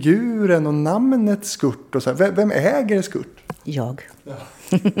till figuren och namnet Skurt? Och så här? Vem äger Skurt? Jag. Ja.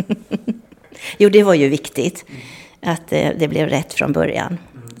 Jo, det var ju viktigt att det blev rätt från början.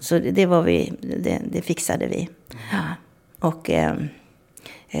 Så det fixade vi. Ja. Och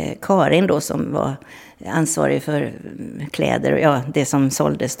Karin då som var ansvarig för kläder och det som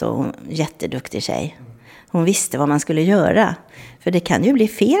såldes då, hon jätteduktig tjej. Hon visste vad man skulle göra. För det kan ju bli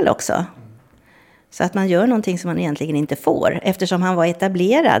fel också. Så att man gör någonting som man egentligen inte får. Eftersom han var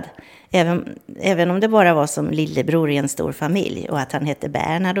etablerad. Även om det bara var som lillebror i en stor familj. Och att han hette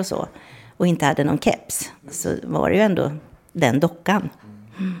Bernhard och så. Och inte hade någon keps. Så var det ju ändå den dockan.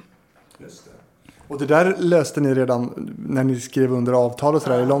 Just det. Och det där löste ni redan när ni skrev under avtal och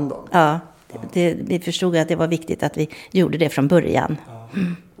sådär i London? Ja, vi förstod att det var viktigt att vi gjorde det från början.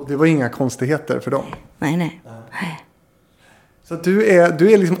 Och det var inga konstigheter för dem? Nej. Så du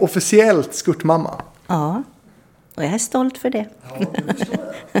är liksom officiellt skurtmamma? Ja, och jag är stolt för det. Ja, det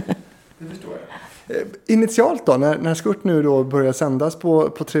förstår jag. Initialt då, när Skurt nu då började sändas på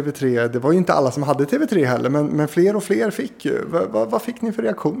TV3, det var ju inte alla som hade TV3 heller, men fler och fler fick ju. Vad fick ni för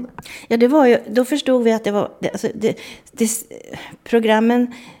reaktioner? Ja, det var ju, då förstod vi att det var,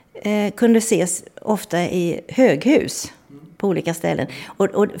 programmen kunde ses ofta i höghus på olika ställen.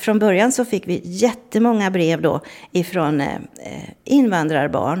 Och från början så fick vi jättemånga brev då ifrån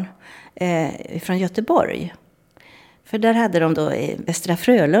invandrarbarn från Göteborg. För där hade de då i Västra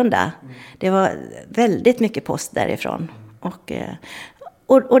Frölunda. Det var väldigt mycket post därifrån.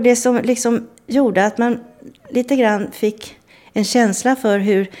 Och det som liksom gjorde att man lite grann fick en känsla för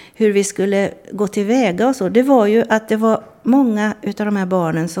hur vi skulle gå tillväga och så. Det var ju att det var många utav de här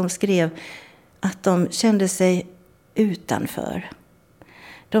barnen som skrev att de kände sig utanför.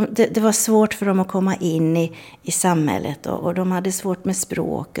 Det var svårt för dem att komma in i samhället och de hade svårt med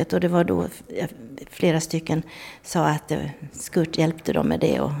språket och det var då flera stycken sa att Skurt hjälpte dem med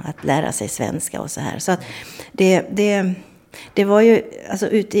det och att lära sig svenska och så här. Så att det var ju, alltså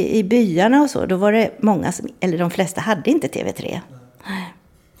ute i byarna och så, då var det många eller de flesta hade inte TV3.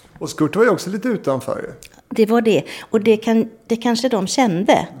 Och Skurt var ju också lite utanför. Det var det, och det kanske de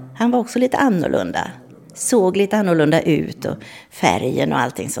kände. Han var också lite annorlunda. Såg lite annorlunda ut och färgen och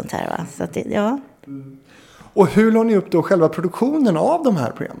allting sånt här. Va? Så att ja. Och hur la ni upp då själva produktionen av de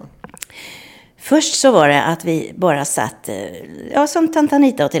här programmen? Först så var det att vi bara satt som Tant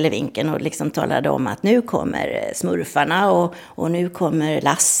Anita och Televinken och liksom talade om att nu kommer Smurfarna och nu kommer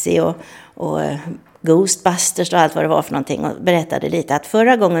Lassie och Ghostbusters och allt vad det var för någonting och berättade lite att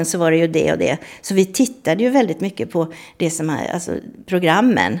förra gången så var det ju det och det. Så vi tittade ju väldigt mycket på det som är, alltså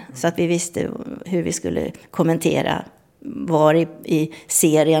programmen så att vi visste hur vi skulle kommentera var i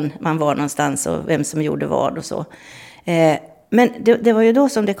serien man var någonstans och vem som gjorde vad och så. Men det var ju då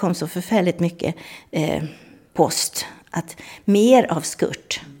som det kom så förfärligt mycket post, att mer av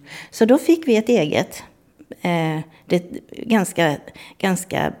Skurt. Så då fick vi ett eget,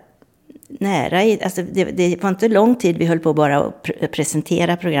 ganska nära, alltså det var inte lång tid vi höll på bara att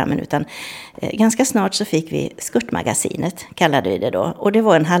presentera programmen utan ganska snart så fick vi Skurt-magasinet, kallade vi det då. Och det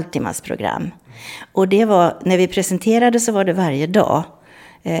var en halvtimmas program. Och det var, när vi presenterade så var det varje dag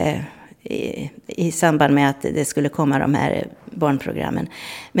i samband med att det skulle komma de här barnprogrammen.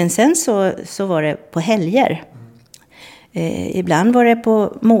 Men sen så var det på helger. Ibland var det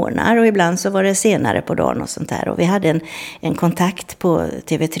på morgnar och ibland så var det senare på dagen och sånt där. Och vi hade en kontakt på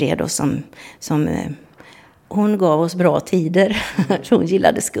TV3 då som hon gav oss bra tider. Så hon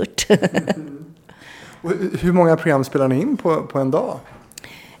gillade Skurt. Och hur många program spelar ni in på en dag?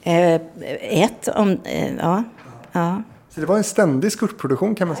 Ja. Så det var en ständig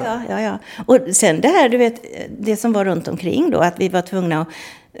Skurt-produktion kan man säga. Ja. Och sen det här, du vet, det som var runt omkring då, att vi var tvungna att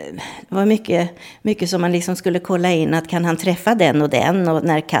det var mycket som man liksom skulle kolla in, att kan han träffa den och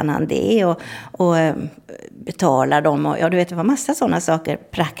när kan han det och betala dem och du vet, det var massa sådana saker,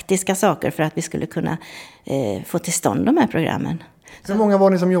 praktiska saker för att vi skulle kunna få till stånd de här programmen. Hur många var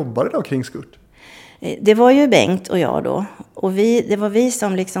ni som jobbade då kring Skurt? Det var ju Bengt och jag då, och det var vi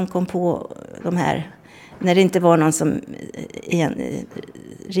som liksom kom på de här, när det inte var någon som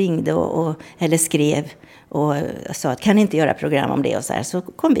ringde eller skrev och sa att kan inte göra program om det och så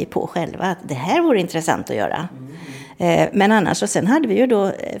kom vi på själva att det här vore intressant att göra. Men annars, och sen hade vi ju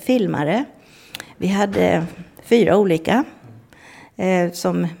då filmare. Vi hade 4 olika.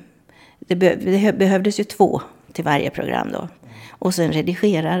 Det behövdes ju 2 till varje program då. Och så en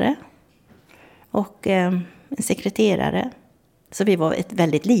redigerare och en sekreterare. Så vi var ett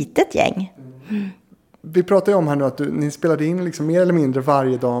väldigt litet gäng. Vi pratar ju om här nu att ni spelade in liksom mer eller mindre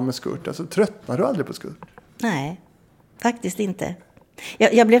varje dag med Skurt. Alltså, tröttnar du aldrig på Skurt? Nej, faktiskt inte.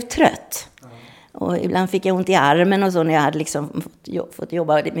 Jag blev trött. Och ibland fick jag ont i armen och så när jag hade liksom fått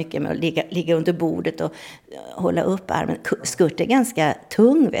jobba mycket med att ligga under bordet och hålla upp armen. Skurt är ganska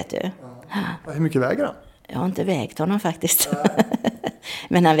tung, vet du. Ja. Hur mycket väger han? Jag har inte vägt honom faktiskt.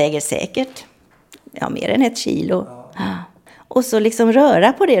 Men han väger säkert mer än 1 kilo. Ja. Och så liksom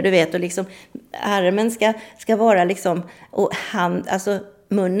röra på det, du vet. Och liksom armen ska vara liksom, och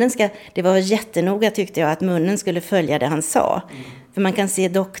munnen det var jättenoga tyckte jag att munnen skulle följa det han sa. För man kan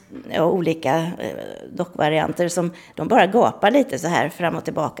se olika dockvarianter som de bara gapar lite så här fram och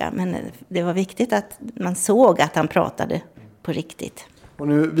tillbaka. Men det var viktigt att man såg att han pratade på riktigt. Och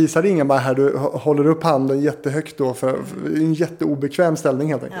nu visar Inga här, du håller upp handen jättehögt då för en jätteobekväm ställning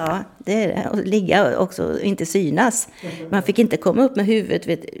helt enkelt. Ja, det är det. Och ligga också, inte synas. Man fick inte komma upp med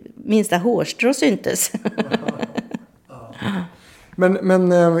huvudet, minsta hårstrå syntes.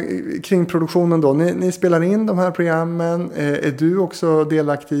 Men kring produktionen då, ni spelar in de här programmen. Är du också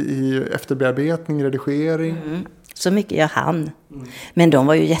delaktig i efterbearbetning, redigering? Så mycket jag hann. Men de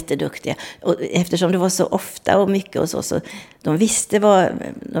var ju jätteduktiga. Och eftersom det var så ofta och mycket och så de visste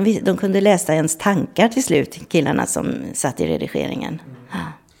de kunde läsa ens tankar till slut, killarna som satt i redigeringen.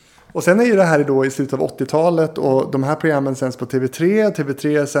 Och sen är ju det här då i slutet av 80-talet och de här programmen sänds på TV3.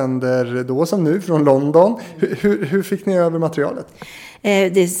 TV3 sänder då som nu från London. Hur fick ni över materialet?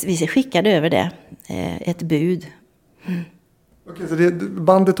 Vi skickade över det. Ett bud. Okej, så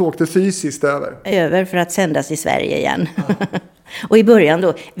bandet åkte fysiskt över? Över för att sändas i Sverige igen. Och i början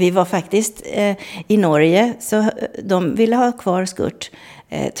då, vi var faktiskt i Norge, så de ville ha kvar Skurt.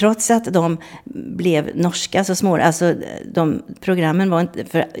 Trots att de blev norska så små, alltså programmen var inte,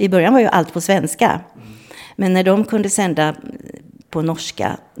 för i början var ju allt på svenska. Men när de kunde sända på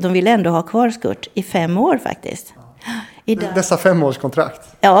norska, de ville ändå ha kvar Skurt i 5 år faktiskt. Dessa 5-årskontrakt?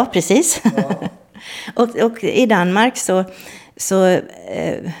 Ja, precis. Ja. och i Danmark så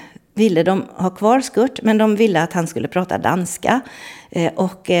ville de ha kvar Skurt, men de ville att han skulle prata danska.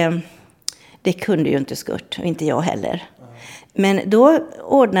 Det kunde ju inte Skurt, och inte jag heller. Men då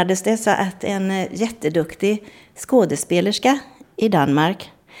ordnades det så att en jätteduktig skådespelerska i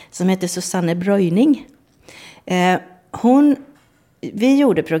Danmark som heter Susanne Breuning. Vi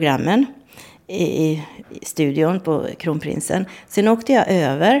gjorde programmen i studion på Kronprinsen. Sen åkte jag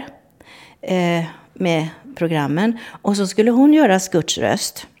över med programmen och så skulle hon göra Skurts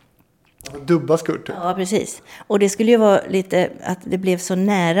röst. Dubba Skurt? Ja, precis. Och det skulle ju vara lite att det blev så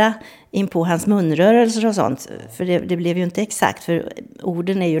nära in på hans munrörelser och sånt. För det blev ju inte exakt, för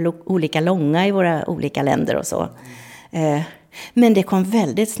orden är ju olika långa i våra olika länder och så. Men det kom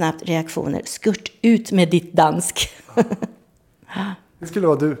väldigt snabbt reaktioner. Skurt, ut med ditt dansk. Det skulle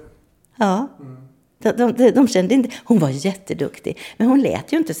vara du. Ja. De kände inte. Hon var jätteduktig. Men hon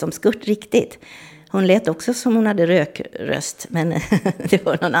lät ju inte som Skurt riktigt. Hon lät också som hon hade rökröst. Men det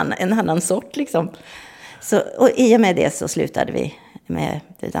var en annan sort liksom. Och i och med det så slutade vi med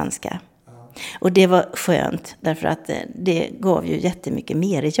det danska. Och det var skönt. Därför att det gav ju jättemycket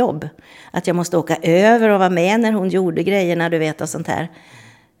mer jobb. Att jag måste åka över och vara med när hon gjorde grejerna, du vet, och sånt här.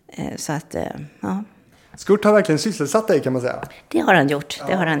 Så att, ja. Skurt har verkligen sysselsatt dig, kan man säga. Det har han gjort,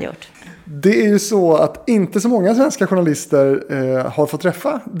 det har han gjort. Det är ju så att inte så många svenska journalister har fått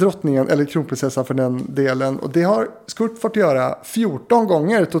träffa drottningen eller kronprinsessan för den delen. Och det har Skurt fått göra 14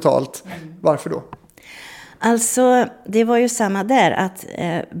 gånger totalt. Varför då? Alltså, det var ju samma där att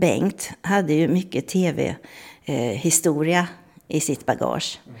Bengt hade ju mycket tv-historia i sitt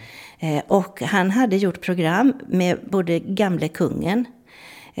bagage. Och han hade gjort program med både gamle kungen,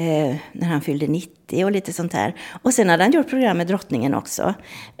 när han fyllde 90 och lite sånt här. Och sen hade han gjort program med drottningen också.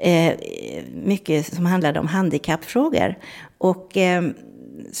 Mycket som handlade om handikappfrågor. Och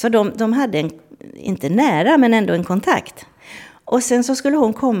så de hade inte nära men ändå en kontakt. Och sen så skulle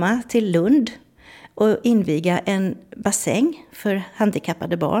hon komma till Lund och inviga en bassäng för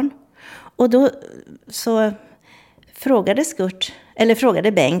handikappade barn. Och då så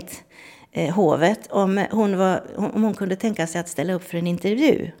frågade Bengt hovet om hon kunde tänka sig att ställa upp för en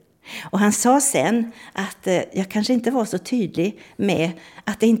intervju. Och han sa sen att jag kanske inte var så tydlig med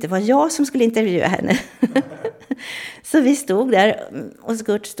att det inte var jag som skulle intervjua henne. Så vi stod där och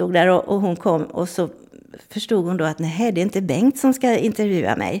Skurt stod där och hon kom och så förstod hon då att nej, det är inte Bengt som ska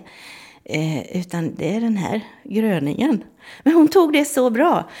intervjua mig. Utan det är den här gröningen. Men hon tog det så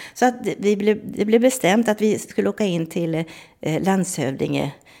bra så att det blev bestämt att vi skulle åka in till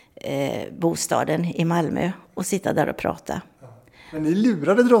landshövdinge bostaden i Malmö och sitta där och prata. Men ni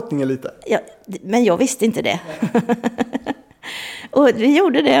lurade drottningen lite? Ja, men jag visste inte det. Och vi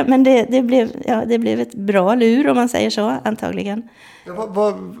gjorde det, men det blev ett bra lur om man säger så, antagligen.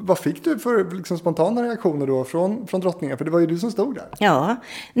 Ja, vad fick du för liksom spontana reaktioner då från drottningen? För det var ju du som stod där. Ja,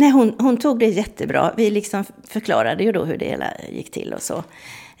 nej, hon tog det jättebra. Vi liksom förklarade ju då hur det hela gick till och så.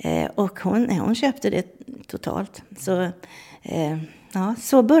 Och hon köpte det totalt. Så ja,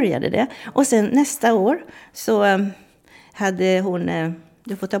 så började det. Och sen nästa år så hade hon...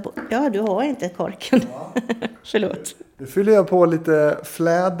 Du får ta på... Ja, du har inte korken. Ja. Förlåt. Nu fyller jag på lite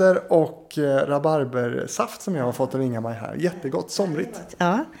fläder och rabarbersaft som jag har fått att ringa mig här. Jättegott, somrigt.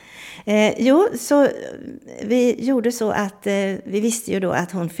 Ja. Så vi gjorde så att vi visste ju då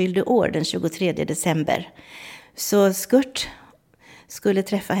att hon fyllde år den 23 december. Så Skurt skulle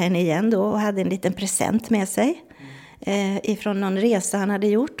träffa henne igen då och hade en liten present med sig. Ifrån någon resa han hade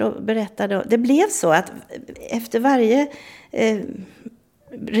gjort och berättade. Det blev så att efter varje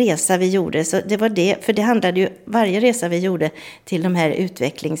resa vi gjorde, så det var det, för det handlade ju, varje resa vi gjorde till de här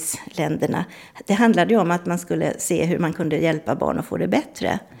utvecklingsländerna, det handlade ju om att man skulle se hur man kunde hjälpa barn att få det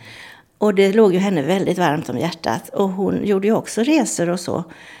bättre. Och det låg ju henne väldigt varmt om hjärtat, och hon gjorde ju också resor och så.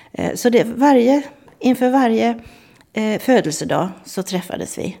 Så det, inför varje födelsedag så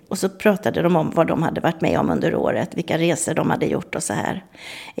träffades vi, och så pratade de om vad de hade varit med om under året, vilka resor de hade gjort och så här.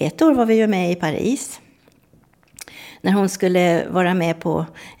 Ett år var vi ju med i Paris, när hon skulle vara med på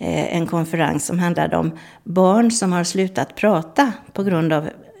en konferens som handlade om barn som har slutat prata på grund av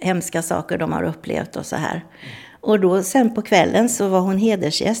hemska saker de har upplevt och så här. Och då sen på kvällen så var hon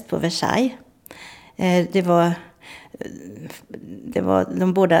hedersgäst på Versailles. Det var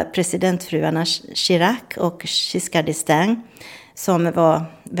de båda presidentfruarna Chirac och Giscard d'Estaing som var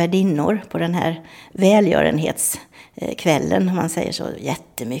värdinnor på den här välgörenhetskvällen, om man säger så.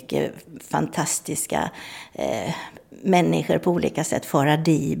 Jättemycket fantastiska människor på olika sätt. Farah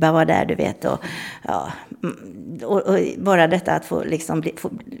Diba var där, du vet. Och bara detta att få liksom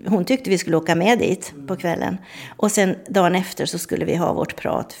hon tyckte vi skulle åka med dit på kvällen. Och sen dagen efter så skulle vi ha vårt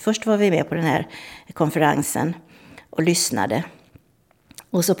prat. Först var vi med på den här konferensen och lyssnade.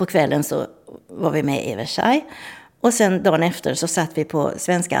 Och så på kvällen så var vi med i Versailles. Och sen dagen efter så satt vi på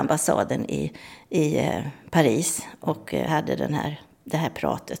svenska ambassaden i Paris och hade det här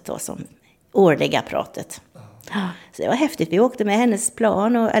pratet då, som årliga pratet. Så det var häftigt. Vi åkte med hennes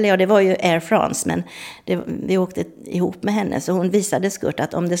plan, det var ju Air France, men vi åkte ihop med henne, så hon visade Skurt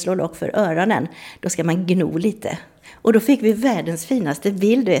att om det slår lock för öronen, då ska man gno lite. Och då fick vi världens finaste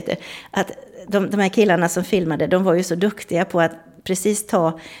bild, vet du, att de här killarna som filmade, de var ju så duktiga på att precis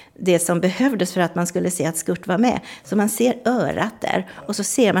ta det som behövdes för att man skulle se att Skurt var med. Så man ser örat där, och så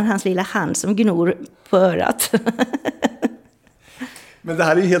ser man hans lilla hand som gnor på örat. Men det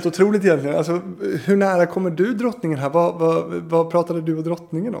här är ju helt otroligt egentligen. Alltså, hur nära kommer du drottningen här? Vad pratade du och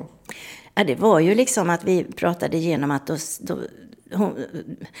drottningen om? Ja, det var ju liksom att vi pratade igenom att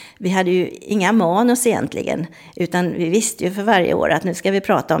vi hade ju inga manus egentligen, utan vi visste ju för varje år att nu ska vi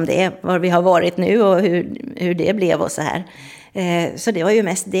prata om det, var vi har varit nu och hur det blev och så här. Så det var ju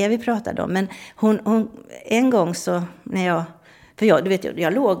mest det vi pratade om. Men hon en gång så när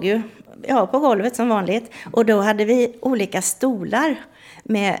jag låg ju på golvet som vanligt, och då hade vi olika stolar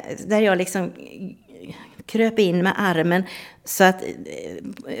där jag liksom kröp in med armen så att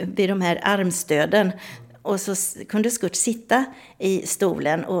vid de här armstöden, och så kunde Skurt sitta i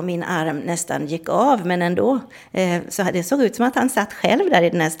stolen och min arm nästan gick av, men ändå så det såg ut som att han satt själv där i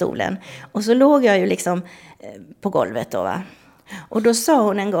den här stolen, och så låg jag ju liksom på golvet då, va? Och då sa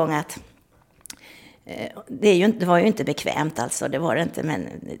hon en gång att det var ju inte bekvämt, alltså, det var det inte, men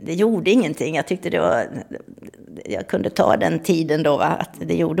det gjorde ingenting. Jag tyckte jag kunde ta den tiden då, va? Att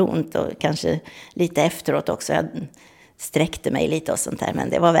det gjorde ont, och kanske lite efteråt också. Jag sträckte mig lite och sånt där, men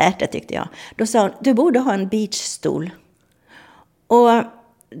det var värt det, tyckte jag. Då sa hon, du borde ha en beachstol. Och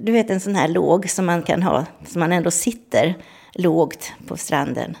du vet, en sån här låg som man kan ha, som man ändå sitter lågt på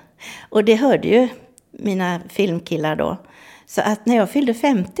stranden. Och det hörde ju mina filmkillar då. Så att när jag fyllde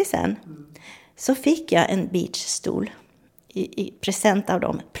 50 sen, så fick jag en beachstol i present av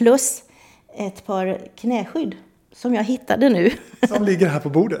dem. Plus ett par knäskydd som jag hittade nu. Som ligger här på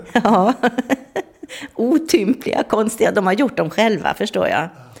bordet? Ja. Otympliga, konstiga. De har gjort dem själva, förstår jag.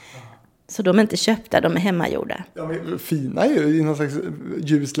 Så de är inte köpta, de är hemmagjorda. Ja, men fina ju, i någon slags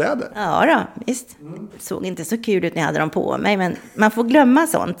ljusläder. Ja då, visst. Såg inte så kul ut när jag hade dem på mig, men man får glömma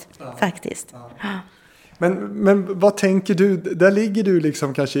sånt, faktiskt. Ja. Men vad tänker du? Där ligger du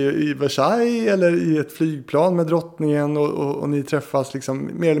liksom kanske i Versailles eller i ett flygplan med drottningen, och ni träffas liksom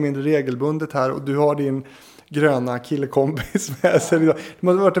mer eller mindre regelbundet här, och du har din gröna killekompis med sig. Det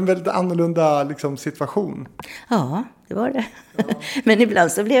måste ha varit en väldigt annorlunda liksom, situation. Ja, det var det. Ja. Men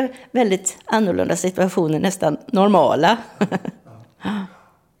ibland så blev väldigt annorlunda situationer nästan normala. Ja.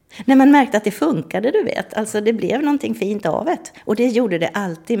 När man märkte att det funkade, du vet. Alltså det blev någonting fint av det. Och det gjorde det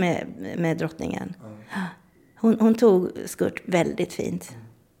alltid med drottningen. Hon tog Skurt väldigt fint.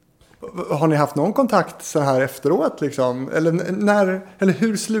 Har ni haft någon kontakt så här efteråt? Liksom? Eller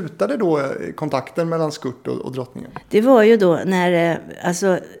hur slutade då kontakten mellan Skurt och drottningen? Det var ju då när,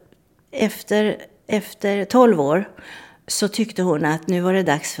 alltså efter 12 år så tyckte hon att nu var det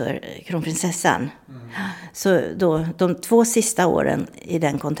dags för kronprinsessan. Så då, de 2 sista åren i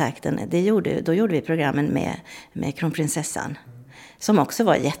den kontakten, då gjorde vi programmen med kronprinsessan. Som också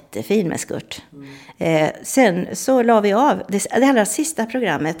var jättefin med Skurt. Sen så la vi av. Det allra sista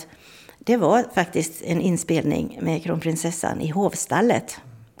programmet, det var faktiskt en inspelning med kronprinsessan i hovstallet.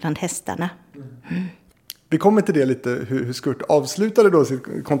 Bland hästarna. Vi kommer till det lite, hur Skurt avslutade då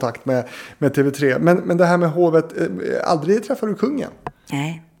sin kontakt med TV3. Men det här med hovet, aldrig träffade du kungen?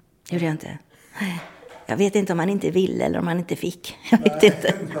 Nej, det gjorde jag inte. Nej. Jag vet inte om han inte ville eller om han inte fick. Jag vet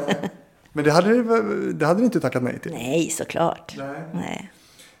inte. Men det hade ni inte tackat nej till? Nej, såklart. Nej.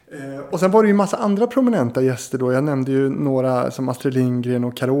 Och sen var det ju en massa andra prominenta gäster då. Jag nämnde ju några som Astrid Lindgren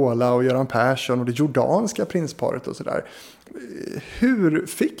och Carola och Göran Persson och det jordanska prinsparet och sådär. Hur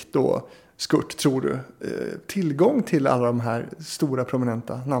fick då Skurt, tror du, tillgång till alla de här stora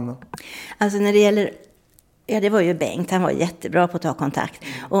prominenta namnen? Alltså när det gäller... Ja, det var ju Bengt. Han var jättebra på att ta kontakt.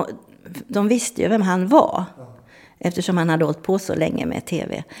 Och de visste ju vem han var. Eftersom han hade hållit på så länge med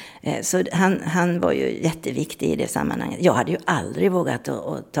tv. Så han var ju jätteviktig i det sammanhanget. Jag hade ju aldrig vågat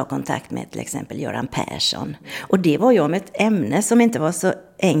att ta kontakt med till exempel Göran Persson. Och det var ju om ett ämne som inte var så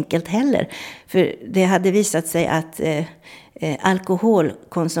enkelt heller. För det hade visat sig att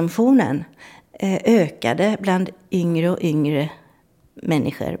alkoholkonsumtionen ökade bland yngre och yngre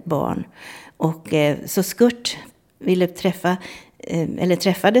människor, barn. Och så Skurt ville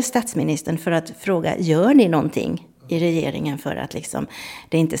träffade statsministern för att fråga, gör ni någonting i regeringen för att liksom,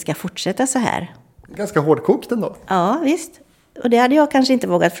 det inte ska fortsätta så här? Ganska hårdkokt ändå. Ja, visst. Och det hade jag kanske inte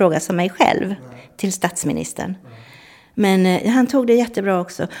vågat fråga som mig själv till statsministern. Men han tog det jättebra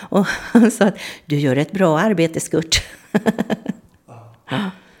också. Och han sa att du gör ett bra arbete, Skurt.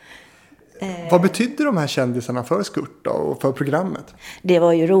 Vad betydde de här kändisarna för Skurt då, och för programmet? Det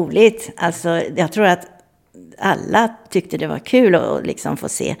var ju roligt. Alltså, jag tror att alla tyckte det var kul att liksom få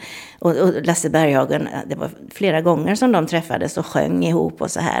se. Och Lasse Berghagen, det var flera gånger som de träffades och sjöng ihop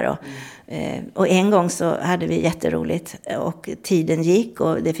och så här. Och en gång så hade vi jätteroligt och tiden gick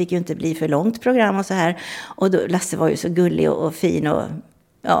och det fick ju inte bli för långt program och så här. Och då, Lasse var ju så gullig och fin och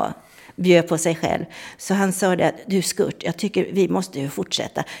bjöd på sig själv. Så han sa det att du Skurt, jag tycker vi måste ju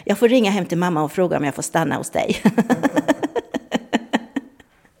fortsätta. Jag får ringa hem till mamma och fråga om jag får stanna hos dig.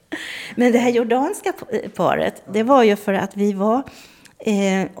 Men det här jordanska paret, det var ju för att vi var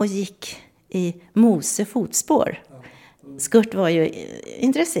och gick i Mose fotspår. Skurt var ju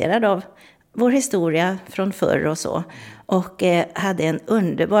intresserad av vår historia från förr och så. Och hade en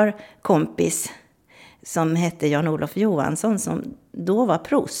underbar kompis som hette Jan-Olof Johansson som då var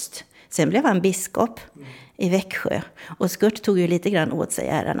prost. Sen blev han biskop i Växjö. Och Skurt tog ju lite grann åt sig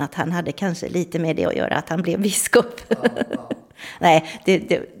äran att han hade kanske lite med det att göra att han blev biskop. Nej,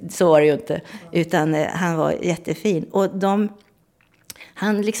 så var det ju inte. Utan han var jättefin. Och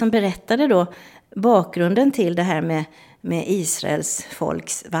han liksom berättade då bakgrunden till det här med Israels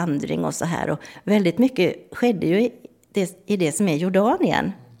folks vandring och så här. Och väldigt mycket skedde ju i det som är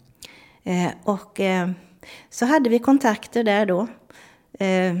Jordanien. Så hade vi kontakter där då.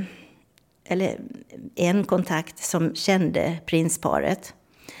 Eller en kontakt som kände prinsparet.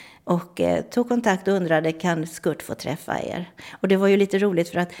 Och tog kontakt och undrade, kan Skurt få träffa er? Och det var ju lite roligt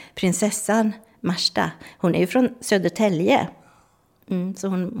för att prinsessan Marsta, hon är ju från Södertälje.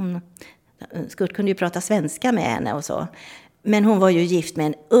 Så Skurt kunde ju prata svenska med henne och så. Men hon var ju gift med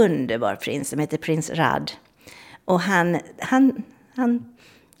en underbar prins som heter prins Rad. Och han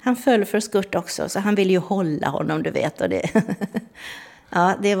föll för Skurt också, så han ville ju hålla honom, du vet. Och det...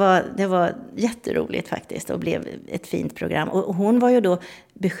 Ja, det var jätteroligt faktiskt och blev ett fint program. Och hon var ju då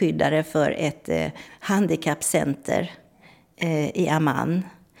beskyddare för ett handikappcenter i Amman.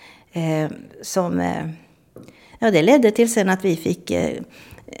 Det ledde till sen att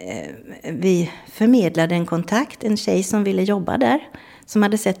vi förmedlade en kontakt, en tjej som ville jobba där. Som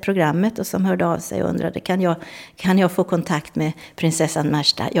hade sett programmet och som hörde av sig och undrade, kan jag få kontakt med prinsessan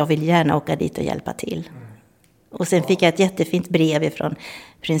Marsta? Jag vill gärna åka dit och hjälpa till. Och sen fick jag ett jättefint brev från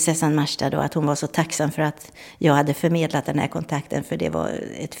prinsessan Marsta då, att hon var så tacksam för att jag hade förmedlat den här kontakten, för det var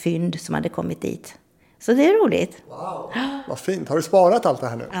ett fynd som hade kommit dit. Så det är roligt. Wow, vad fint. Har du sparat allt det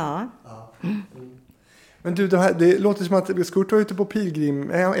här nu? Ja. Men du, det låter som att Skurt var ute på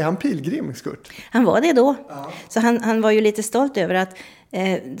pilgrim. Är han pilgrim, Skurt? Han var det då. Ja. Så han var ju lite stolt över att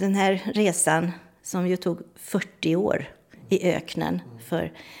den här resan, som ju tog 40 år i öknen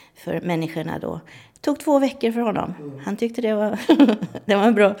för människorna då, tog 2 veckor för honom. Han tyckte det var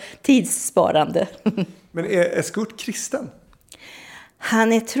en bra tidssparande. Men är Skurt kristen?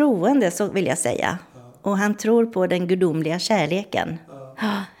 Han är troende, så vill jag säga. Och han tror på den gudomliga kärleken.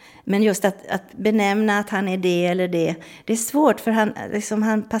 Men just att benämna att han är det eller det är svårt, för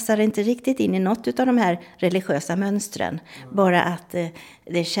han passar inte riktigt in i något av de här religiösa mönstren. Bara att det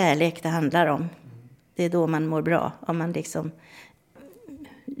är kärlek det handlar om. Det är då man mår bra, om man liksom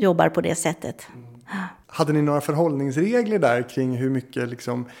jobbar på det sättet. Hade ni några förhållningsregler där kring hur mycket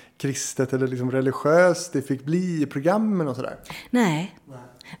liksom kristet eller liksom religiöst det fick bli i programmen och sådär? Nej.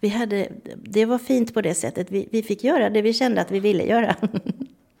 Det var fint på det sättet. Vi fick göra det vi kände att vi ville göra.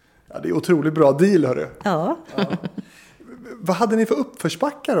 Ja, det är otroligt bra deal, hörru. Ja. vad hade ni för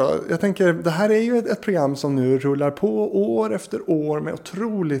uppförsbackar då? Jag tänker, det här är ju ett program som nu rullar på år efter år med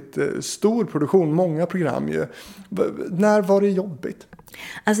otroligt stor produktion, många program ju. När var det jobbigt?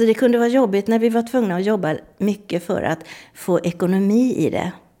 Alltså det kunde vara jobbigt när vi var tvungna att jobba mycket för att få ekonomi i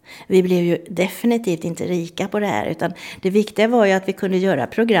det. Vi blev ju definitivt inte rika på det här, utan det viktiga var ju att vi kunde göra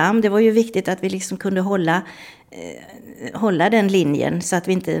program. Det var ju viktigt att vi liksom kunde hålla den linjen så att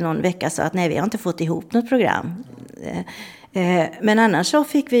vi inte någon vecka sa att nej, vi har inte fått ihop något program. Men annars så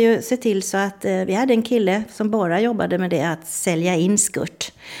fick vi ju se till så att vi hade en kille som bara jobbade med det, att sälja in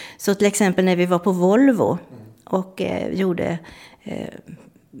skurt. Så till exempel när vi var på Volvo och gjorde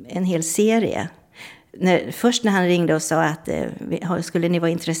en hel serie. Först när han ringde och sa att skulle ni vara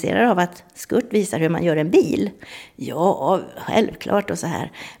intresserade av att skurt visar hur man gör en bil? Ja, självklart och så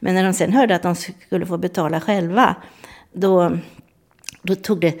här. Men när de sen hörde att de skulle få betala själva, då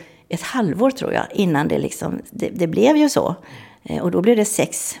tog det ett halvår tror jag innan det blev ju så. Och då blev det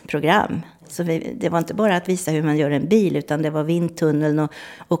 6 program. Så det var inte bara att visa hur man gör en bil, utan det var vindtunneln och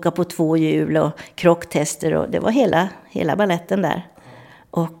åka på 2 hjul och krocktester. Och det var hela balletten där.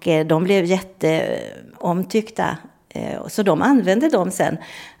 Och de blev jätteomtyckta. Så de använde dem sen,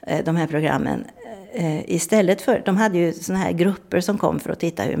 de här programmen. Istället för, de hade ju såna här grupper som kom för att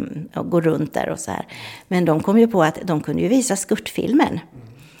titta och gå runt där och så här. Men de kom ju på att de kunde ju visa skurtfilmen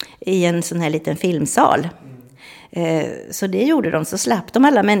i en sån här liten filmsal. Så det gjorde de, så slapp de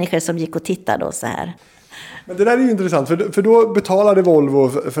alla människor som gick och tittade och så här. Men det där är ju intressant, för då betalade Volvo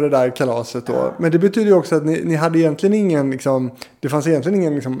för det där kalaset då. Ja. Men det betyder ju också att ni hade egentligen ingen, det fanns egentligen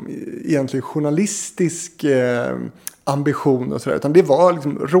ingen egentlig journalistisk ambition och sådär. Utan det var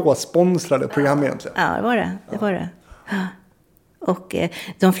råsponsrade program egentligen. Ja, det var det. Ja. Och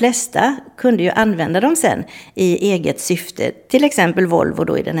de flesta kunde ju använda dem sen i eget syfte. Till exempel Volvo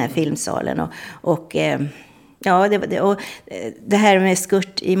då i den här filmsalen. Och det här med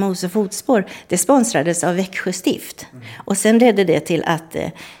skurt i Mose fotspår, det sponsrades av Växjö stift. Och sen ledde det till att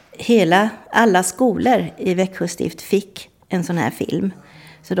alla skolor i Växjö stift fick en sån här film.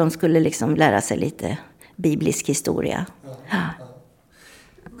 Så de skulle lära sig lite biblisk historia. Ja.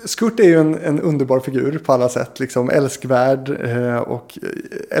 Skurt är ju en underbar figur på alla sätt. Älskvärd och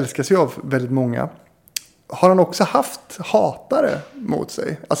älskas ju av väldigt många. Har han också haft hatare mot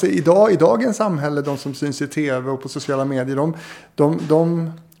sig? Alltså i dagens samhälle, de som syns i tv och på sociala medier,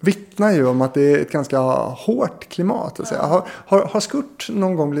 de vittnar ju om att det är ett ganska hårt klimat. Att säga. Har Skurt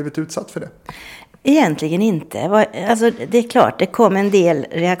någon gång blivit utsatt för det? Egentligen inte. Alltså, det är klart, det kom en del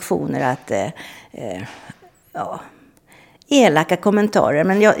reaktioner att elaka kommentarer.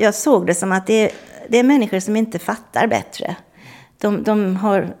 Men jag såg det som att det är människor som inte fattar bättre. De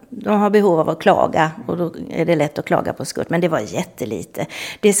har behov av att klaga, och då är det lätt att klaga på Skurt. Men det var jättelite.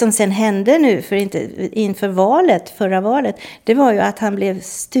 Det som sen hände nu inför förra valet, det var ju att han blev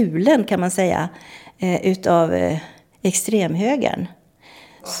stulen, kan man säga, utav extremhögern.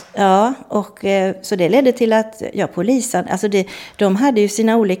 Ja, och så det ledde till att polisen, alltså de hade ju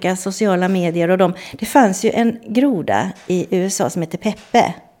sina olika sociala medier, och det fanns ju en groda i USA som heter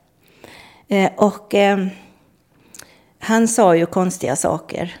Peppe. Han sa ju konstiga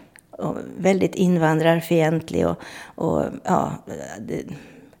saker, och väldigt invandrarfientlig och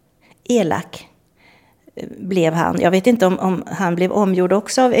elak blev han. Jag vet inte om han blev omgjord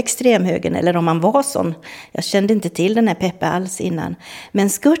också av extremhögern eller om han var sån. Jag kände inte till den här Peppe alls innan. Men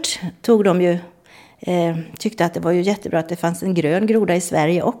Skurt tog de ju, tyckte att det var ju jättebra att det fanns en grön groda i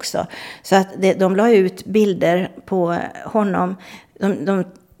Sverige också. Så att de la ut bilder på honom.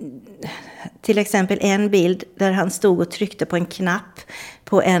 Till exempel en bild där han stod och tryckte på en knapp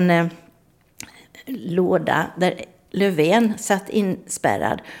på en låda där Löfven satt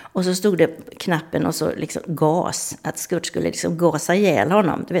inspärrad, och så stod det knappen och så gas, att Skurt skulle gasa ihjäl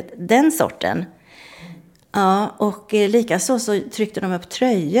honom, du vet, den sorten. Ja, och likaså så tryckte de upp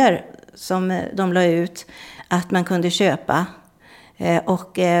tröjor som de la ut att man kunde köpa,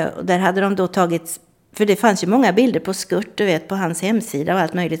 och där hade de då tagit, för det fanns ju många bilder på Skurt, du vet, på hans hemsida och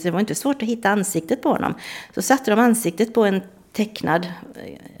allt möjligt, så det var inte svårt att hitta ansiktet på honom. Så satte de ansiktet på en tecknad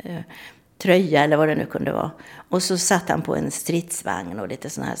tröja eller vad det nu kunde vara. Och så satt han på en stridsvagn och lite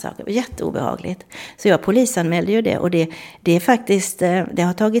såna här saker. Det var jätteobehagligt. Så jag polisanmälde ju det, och det är faktiskt, det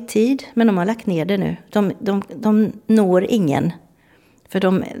har tagit tid, men de har lagt ner det nu. De når ingen. För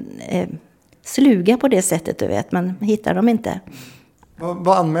de är sluga på det sättet, du vet, man hittar dem inte.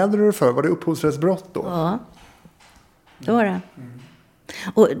 Vad anmälde du för? Var det upphovsrättsbrott då? Ja, det var det.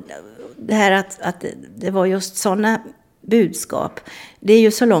 Och det här att det var just sådana budskap, det är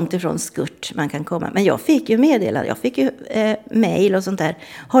ju så långt ifrån Skurt man kan komma. Men jag fick ju meddelande, jag fick ju mejl och sånt där.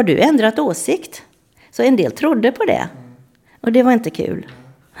 Har du ändrat åsikt? Så en del trodde på det. Och det var inte kul.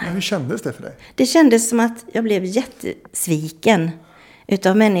 Men hur kändes det för dig? Det kändes som att jag blev jättesviken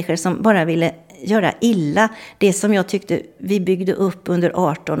utav människor som bara ville göra illa. Det som jag tyckte vi byggde upp under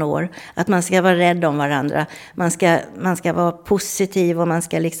 18 år. Att man ska vara rädd om varandra. Man ska vara positiv och man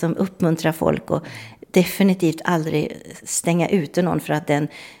ska liksom uppmuntra folk. Och definitivt aldrig stänga ute någon för att den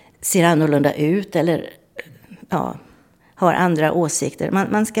ser annorlunda ut. Eller har andra åsikter.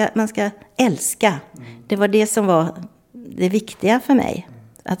 Man ska älska. Det var det som var det viktiga för mig.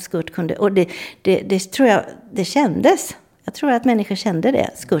 Att Skurt kunde. Och det tror jag det kändes. Jag tror att människor kände det.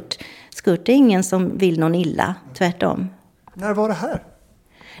 Skurt är ingen som vill någon illa. Tvärtom. När var det här?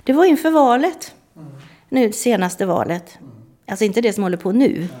 Det var inför valet. Nu senaste valet. Alltså inte det som håller på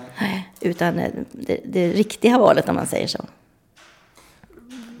nu. Utan det riktiga valet om man säger så.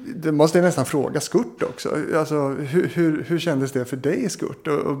 Det måste jag nästan fråga Skurt också. Alltså, hur kändes det för dig, Skurt?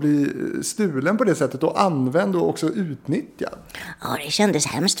 Att bli stulen på det sättet och använd och också utnyttjad? Ja, det kändes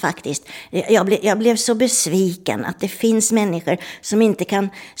hemskt faktiskt. Jag blev så besviken att det finns människor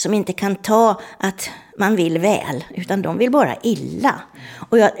som inte kan ta att man vill väl. Utan de vill bara illa.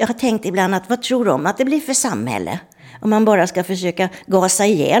 Och jag har tänkt ibland att vad tror de att det blir för samhälle? Om man bara ska försöka gasa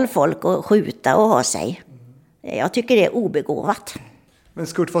ihjäl folk och skjuta och ha sig. Jag tycker det är obegåvat. Men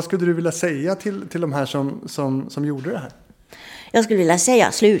Skurt, vad skulle du vilja säga till de här som gjorde det här? Jag skulle vilja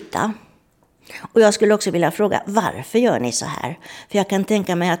säga sluta. Och jag skulle också vilja fråga, varför gör ni så här? För jag kan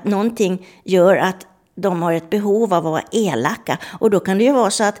tänka mig att någonting gör att de har ett behov av att vara elaka. Och då kan det ju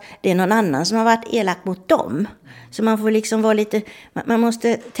vara så att det är någon annan som har varit elak mot dem. Så man får liksom vara lite, man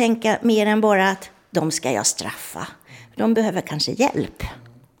måste tänka mer än bara att de ska jag straffa. De behöver kanske hjälp.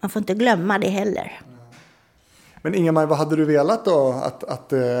 Man får inte glömma det heller. Men Inga-Maj, vad hade du velat då att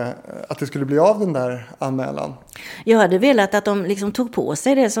det skulle bli av den där anmälan? Jag hade velat att de liksom tog på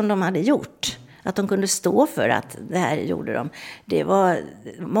sig det som de hade gjort. Att de kunde stå för att det här gjorde de. Det var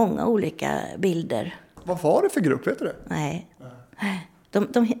många olika bilder. Vad var det för grupp, vet du det? Nej.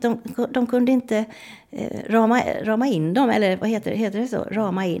 De kunde inte rama in dem, eller vad heter det så?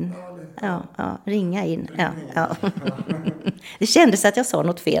 Rama in. Ja, ringa in. Ja. Det kändes att jag sa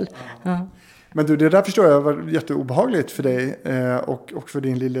något fel. Ja. Men du, det där förstår jag var jätteobehagligt för dig och för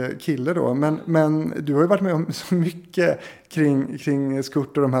din lille kille då. Men du har ju varit med om så mycket kring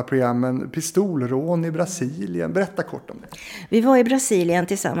Skurt och de här programmen. Pistolrån i Brasilien. Berätta kort om det. Vi var i Brasilien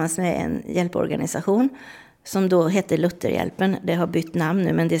tillsammans med en hjälporganisation som då hette Lutherhjälpen. Det har bytt namn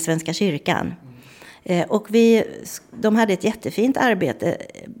nu, men det är Svenska kyrkan. Och de hade ett jättefint arbete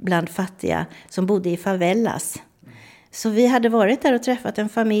bland fattiga som bodde i favelas. Så vi hade varit där och träffat en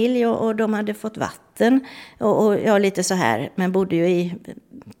familj och de hade fått vatten och lite så här. Men bodde ju i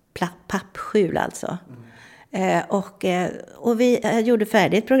pappskjul alltså. Och vi gjorde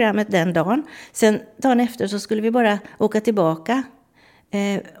färdigt programmet den dagen. Sen dagen efter så skulle vi bara åka tillbaka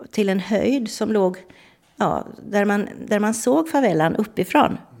till en höjd som låg där man såg favelan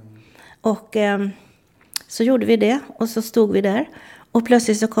uppifrån. Och så gjorde vi det och så stod vi där. Och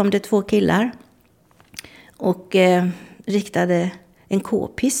plötsligt så kom det 2 killar och riktade en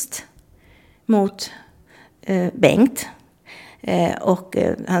k-pist mot Bengt. Och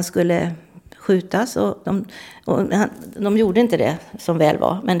han skulle skjutas och de gjorde inte det som väl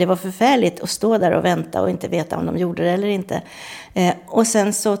var. Men det var förfärligt att stå där och vänta och inte veta om de gjorde det eller inte. Och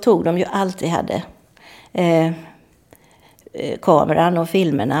sen så tog de ju allt vi hade. Kameran och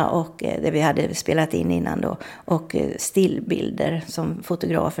filmerna och det vi hade spelat in innan då. Och stillbilder som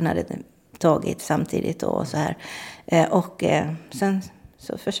fotografen hade tagit samtidigt och så här. Och sen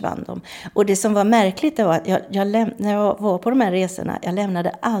så försvann de. Och det som var märkligt var att när jag var på de här resorna, jag lämnade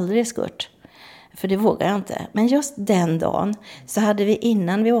aldrig Skurt. För det vågar jag inte. Men just den dagen så hade vi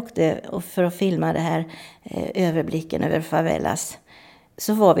innan vi åkte för att filma det här överblicken över favelas.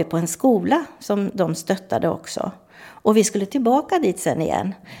 Så var vi på en skola som de stöttade också. Och vi skulle tillbaka dit sen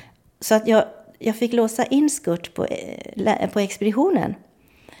igen. Så att jag fick låsa in Skurt på expeditionen.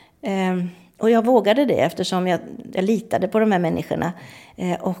 Och jag vågade det eftersom jag litade på de här människorna.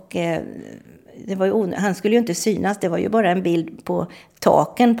 Det var ju han skulle ju inte synas. Det var ju bara en bild på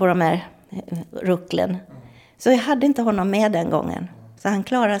taken på de här rucklen. Så jag hade inte honom med den gången. Så han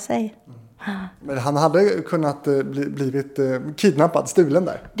klarade sig. Men han hade kunnat blivit kidnappad, stulen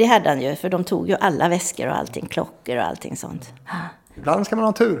där? Det hade han ju, för de tog ju alla väskor och allting, klockor och allting sånt. Ibland ska man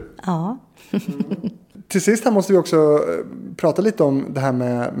ha tur. Ja. Till sist här måste vi också prata lite om det här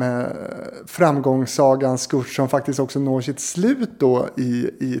med framgångssagan Skurt som faktiskt också når sitt slut då i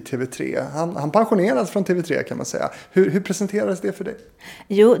TV3. Han pensioneras från TV3 kan man säga. Hur presenterades det för dig?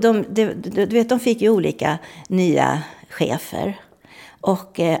 Jo, du vet, de fick ju olika nya chefer.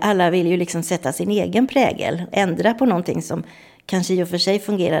 Och alla vill ju liksom sätta sin egen prägel. Ändra på någonting som kanske i och för sig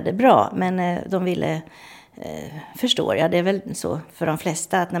fungerade bra. Men de ville, förstår jag, det är väl så för de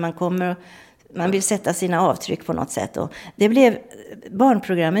flesta. Att när man kommer, man vill sätta sina avtryck på något sätt. Och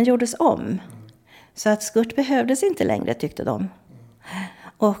barnprogrammen gjordes om. Så att Skurt behövdes inte längre, tyckte de.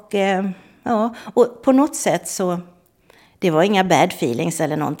 Och och på något sätt så, det var inga bad feelings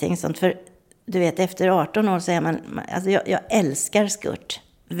eller någonting sånt. För du vet, efter 18 år så är man, alltså jag älskar Skurt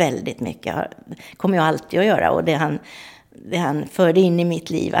väldigt mycket. Kommer jag alltid att göra. Och det han förde in i mitt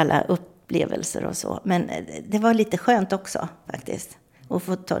liv, alla upplevelser och så. Men det var lite skönt också faktiskt. Och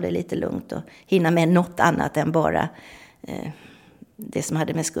få ta det lite lugnt och hinna med något annat än bara det som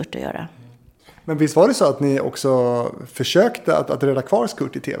hade med Skurt att göra. Men visst var det så att ni också försökte att rädda kvar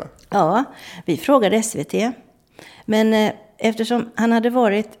Skurt i tv? Ja, vi frågade SVT. Men eftersom han hade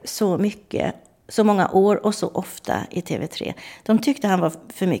varit så många år och så ofta i TV3. De tyckte han var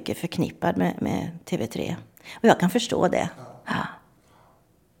för mycket förknippad med TV3. Och jag kan förstå det. Ja.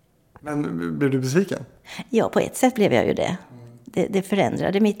 Men blev du besviken? Ja, på ett sätt blev jag ju det. Det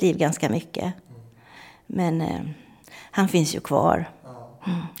förändrade mitt liv ganska mycket. Men han finns ju kvar.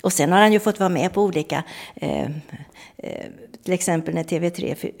 Och sen har han ju fått vara med på olika, till exempel när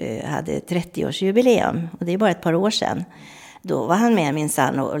TV3 hade 30-årsjubileum, och det är bara ett par år sedan. Då var han med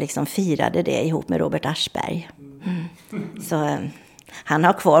minsann och liksom firade det ihop med Robert Aschberg. Så han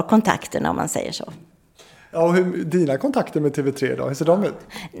har kvar kontakterna, om man säger så. Ja, och dina kontakter med TV3 då, hur ser de ut?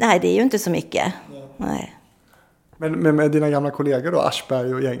 Nej, det är ju inte så mycket. Nej. Men med dina gamla kollegor då,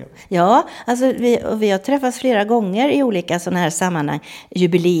 Aschberg och gängen? Ja, alltså vi har träffats flera gånger i olika sådana här sammanhang,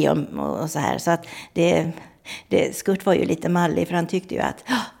 jubileum och så här. Så att Skurt var ju lite mallig, för han tyckte ju att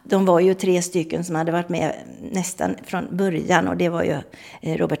de var ju 3 stycken som hade varit med nästan från början. Och det var ju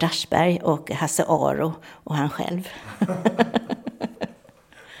Robert Aschberg och Hasse Aro och han själv.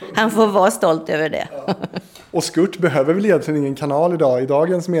 Han får vara stolt över det. Ja. Och Skurt behöver väl egentligen ingen kanal idag i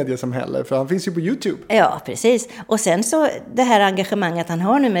dagens mediesamhälle, för han finns ju på YouTube. Ja, precis. Och sen så det här engagemanget han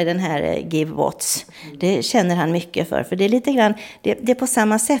har nu med den här Give Watts, det känner han mycket för det är lite grann, det är på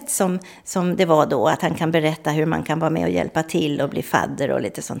samma sätt som det var då, att han kan berätta hur man kan vara med och hjälpa till och bli fadder och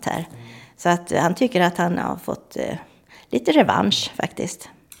lite sånt här. Så att han tycker att han har fått lite revansch faktiskt.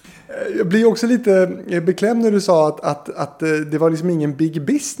 Jag blir också lite beklämd när du sa att det var liksom ingen big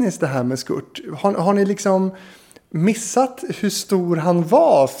business det här med Skurt. Har ni liksom missat hur stor han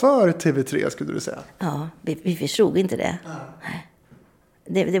var för TV3, skulle du säga? Ja, vi förstod inte det.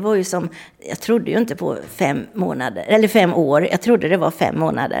 Det var ju som, jag trodde ju inte på 5 månader, eller 5 år. Jag trodde det var 5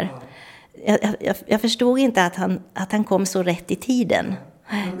 månader. Jag förstod inte att han kom så rätt i tiden.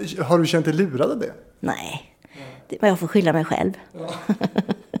 Har du känt dig lurad av det? Nej, jag får skylla mig själv. Ja.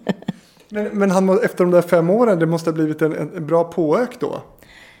 Men han, efter de där 5 åren, det måste ha blivit en bra påök då?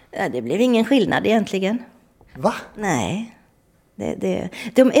 Ja, det blev ingen skillnad egentligen. Va? Nej.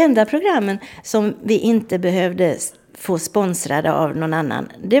 De enda programmen som vi inte behövde få sponsrade av någon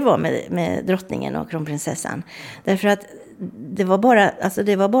annan, det var med drottningen och kronprinsessan. Därför att det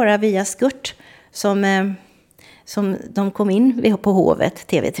var bara via Skurt som de kom in på hovet,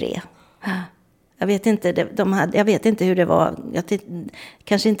 TV3. Jag vet inte hur det var.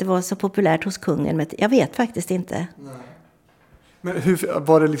 Kanske inte var så populärt hos kungen. Men jag vet faktiskt inte. Nej. Men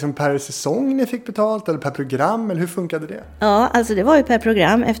var det liksom per säsong ni fick betalt? Eller per program? Eller hur funkade det? Ja, alltså det var ju per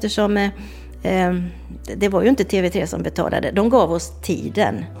program. Eftersom det var ju inte TV3 som betalade. De gav oss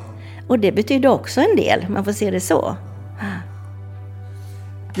tiden. Och det betydde också en del. Man får se det så.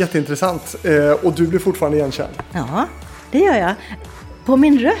 Jätteintressant. Och du blir fortfarande igenkänd? Ja, det gör jag. På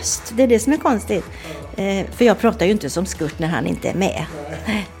min röst, det är det som är konstigt. För jag pratar ju inte som Skurt när han inte är med.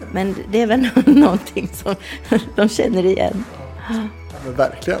 Men det är väl någonting som de känner igen. Ja, men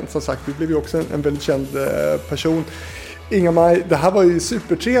verkligen, som sagt, du blev ju också en väldigt känd person. Inga-Maj, det här var ju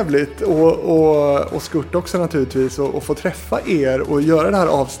supertrevligt och Skurt också naturligtvis, och få träffa er och göra det här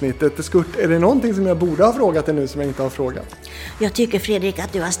avsnittet. Skurt, är det någonting som jag borde ha frågat dig nu som jag inte har frågat? Jag tycker, Fredrik,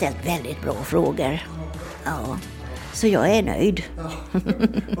 att du har ställt väldigt bra frågor. Ja. Så jag är nöjd. Ja.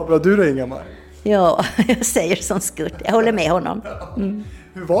 Vad bra, du då, Inga-Maj? Ja, jag säger som Skurt. Jag håller med honom. Mm.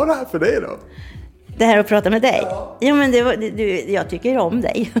 Hur var det här för dig då? Det här att prata med dig? Ja, men jag tycker om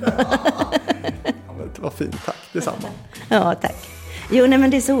dig. Ja, men det var fint, tack. Detsamma. Ja, tack. Jo, nej, men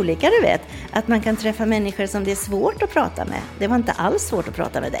det är så olika, du vet. Att man kan träffa människor som det är svårt att prata med. Det var inte alls svårt att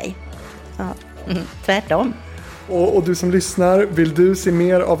prata med dig. Ja. Tvärtom. Och du som lyssnar, vill du se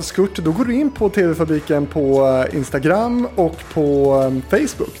mer av Skurt, då går du in på TV-fabriken på Instagram och på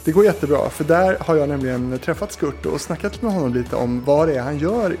Facebook. Det går jättebra, för där har jag nämligen träffat Skurt och snackat med honom lite om vad det är han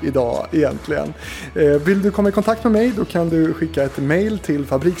gör idag egentligen. Vill du komma i kontakt med mig, då kan du skicka ett mail till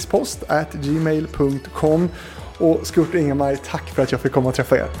fabrikspost@gmail.com. Och Skurt och Ingemar, tack för att jag fick komma och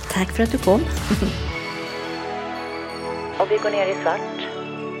träffa er. Tack för att du kom. Och vi går ner i svart.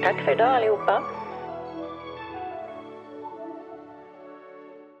 Tack för idag allihopa.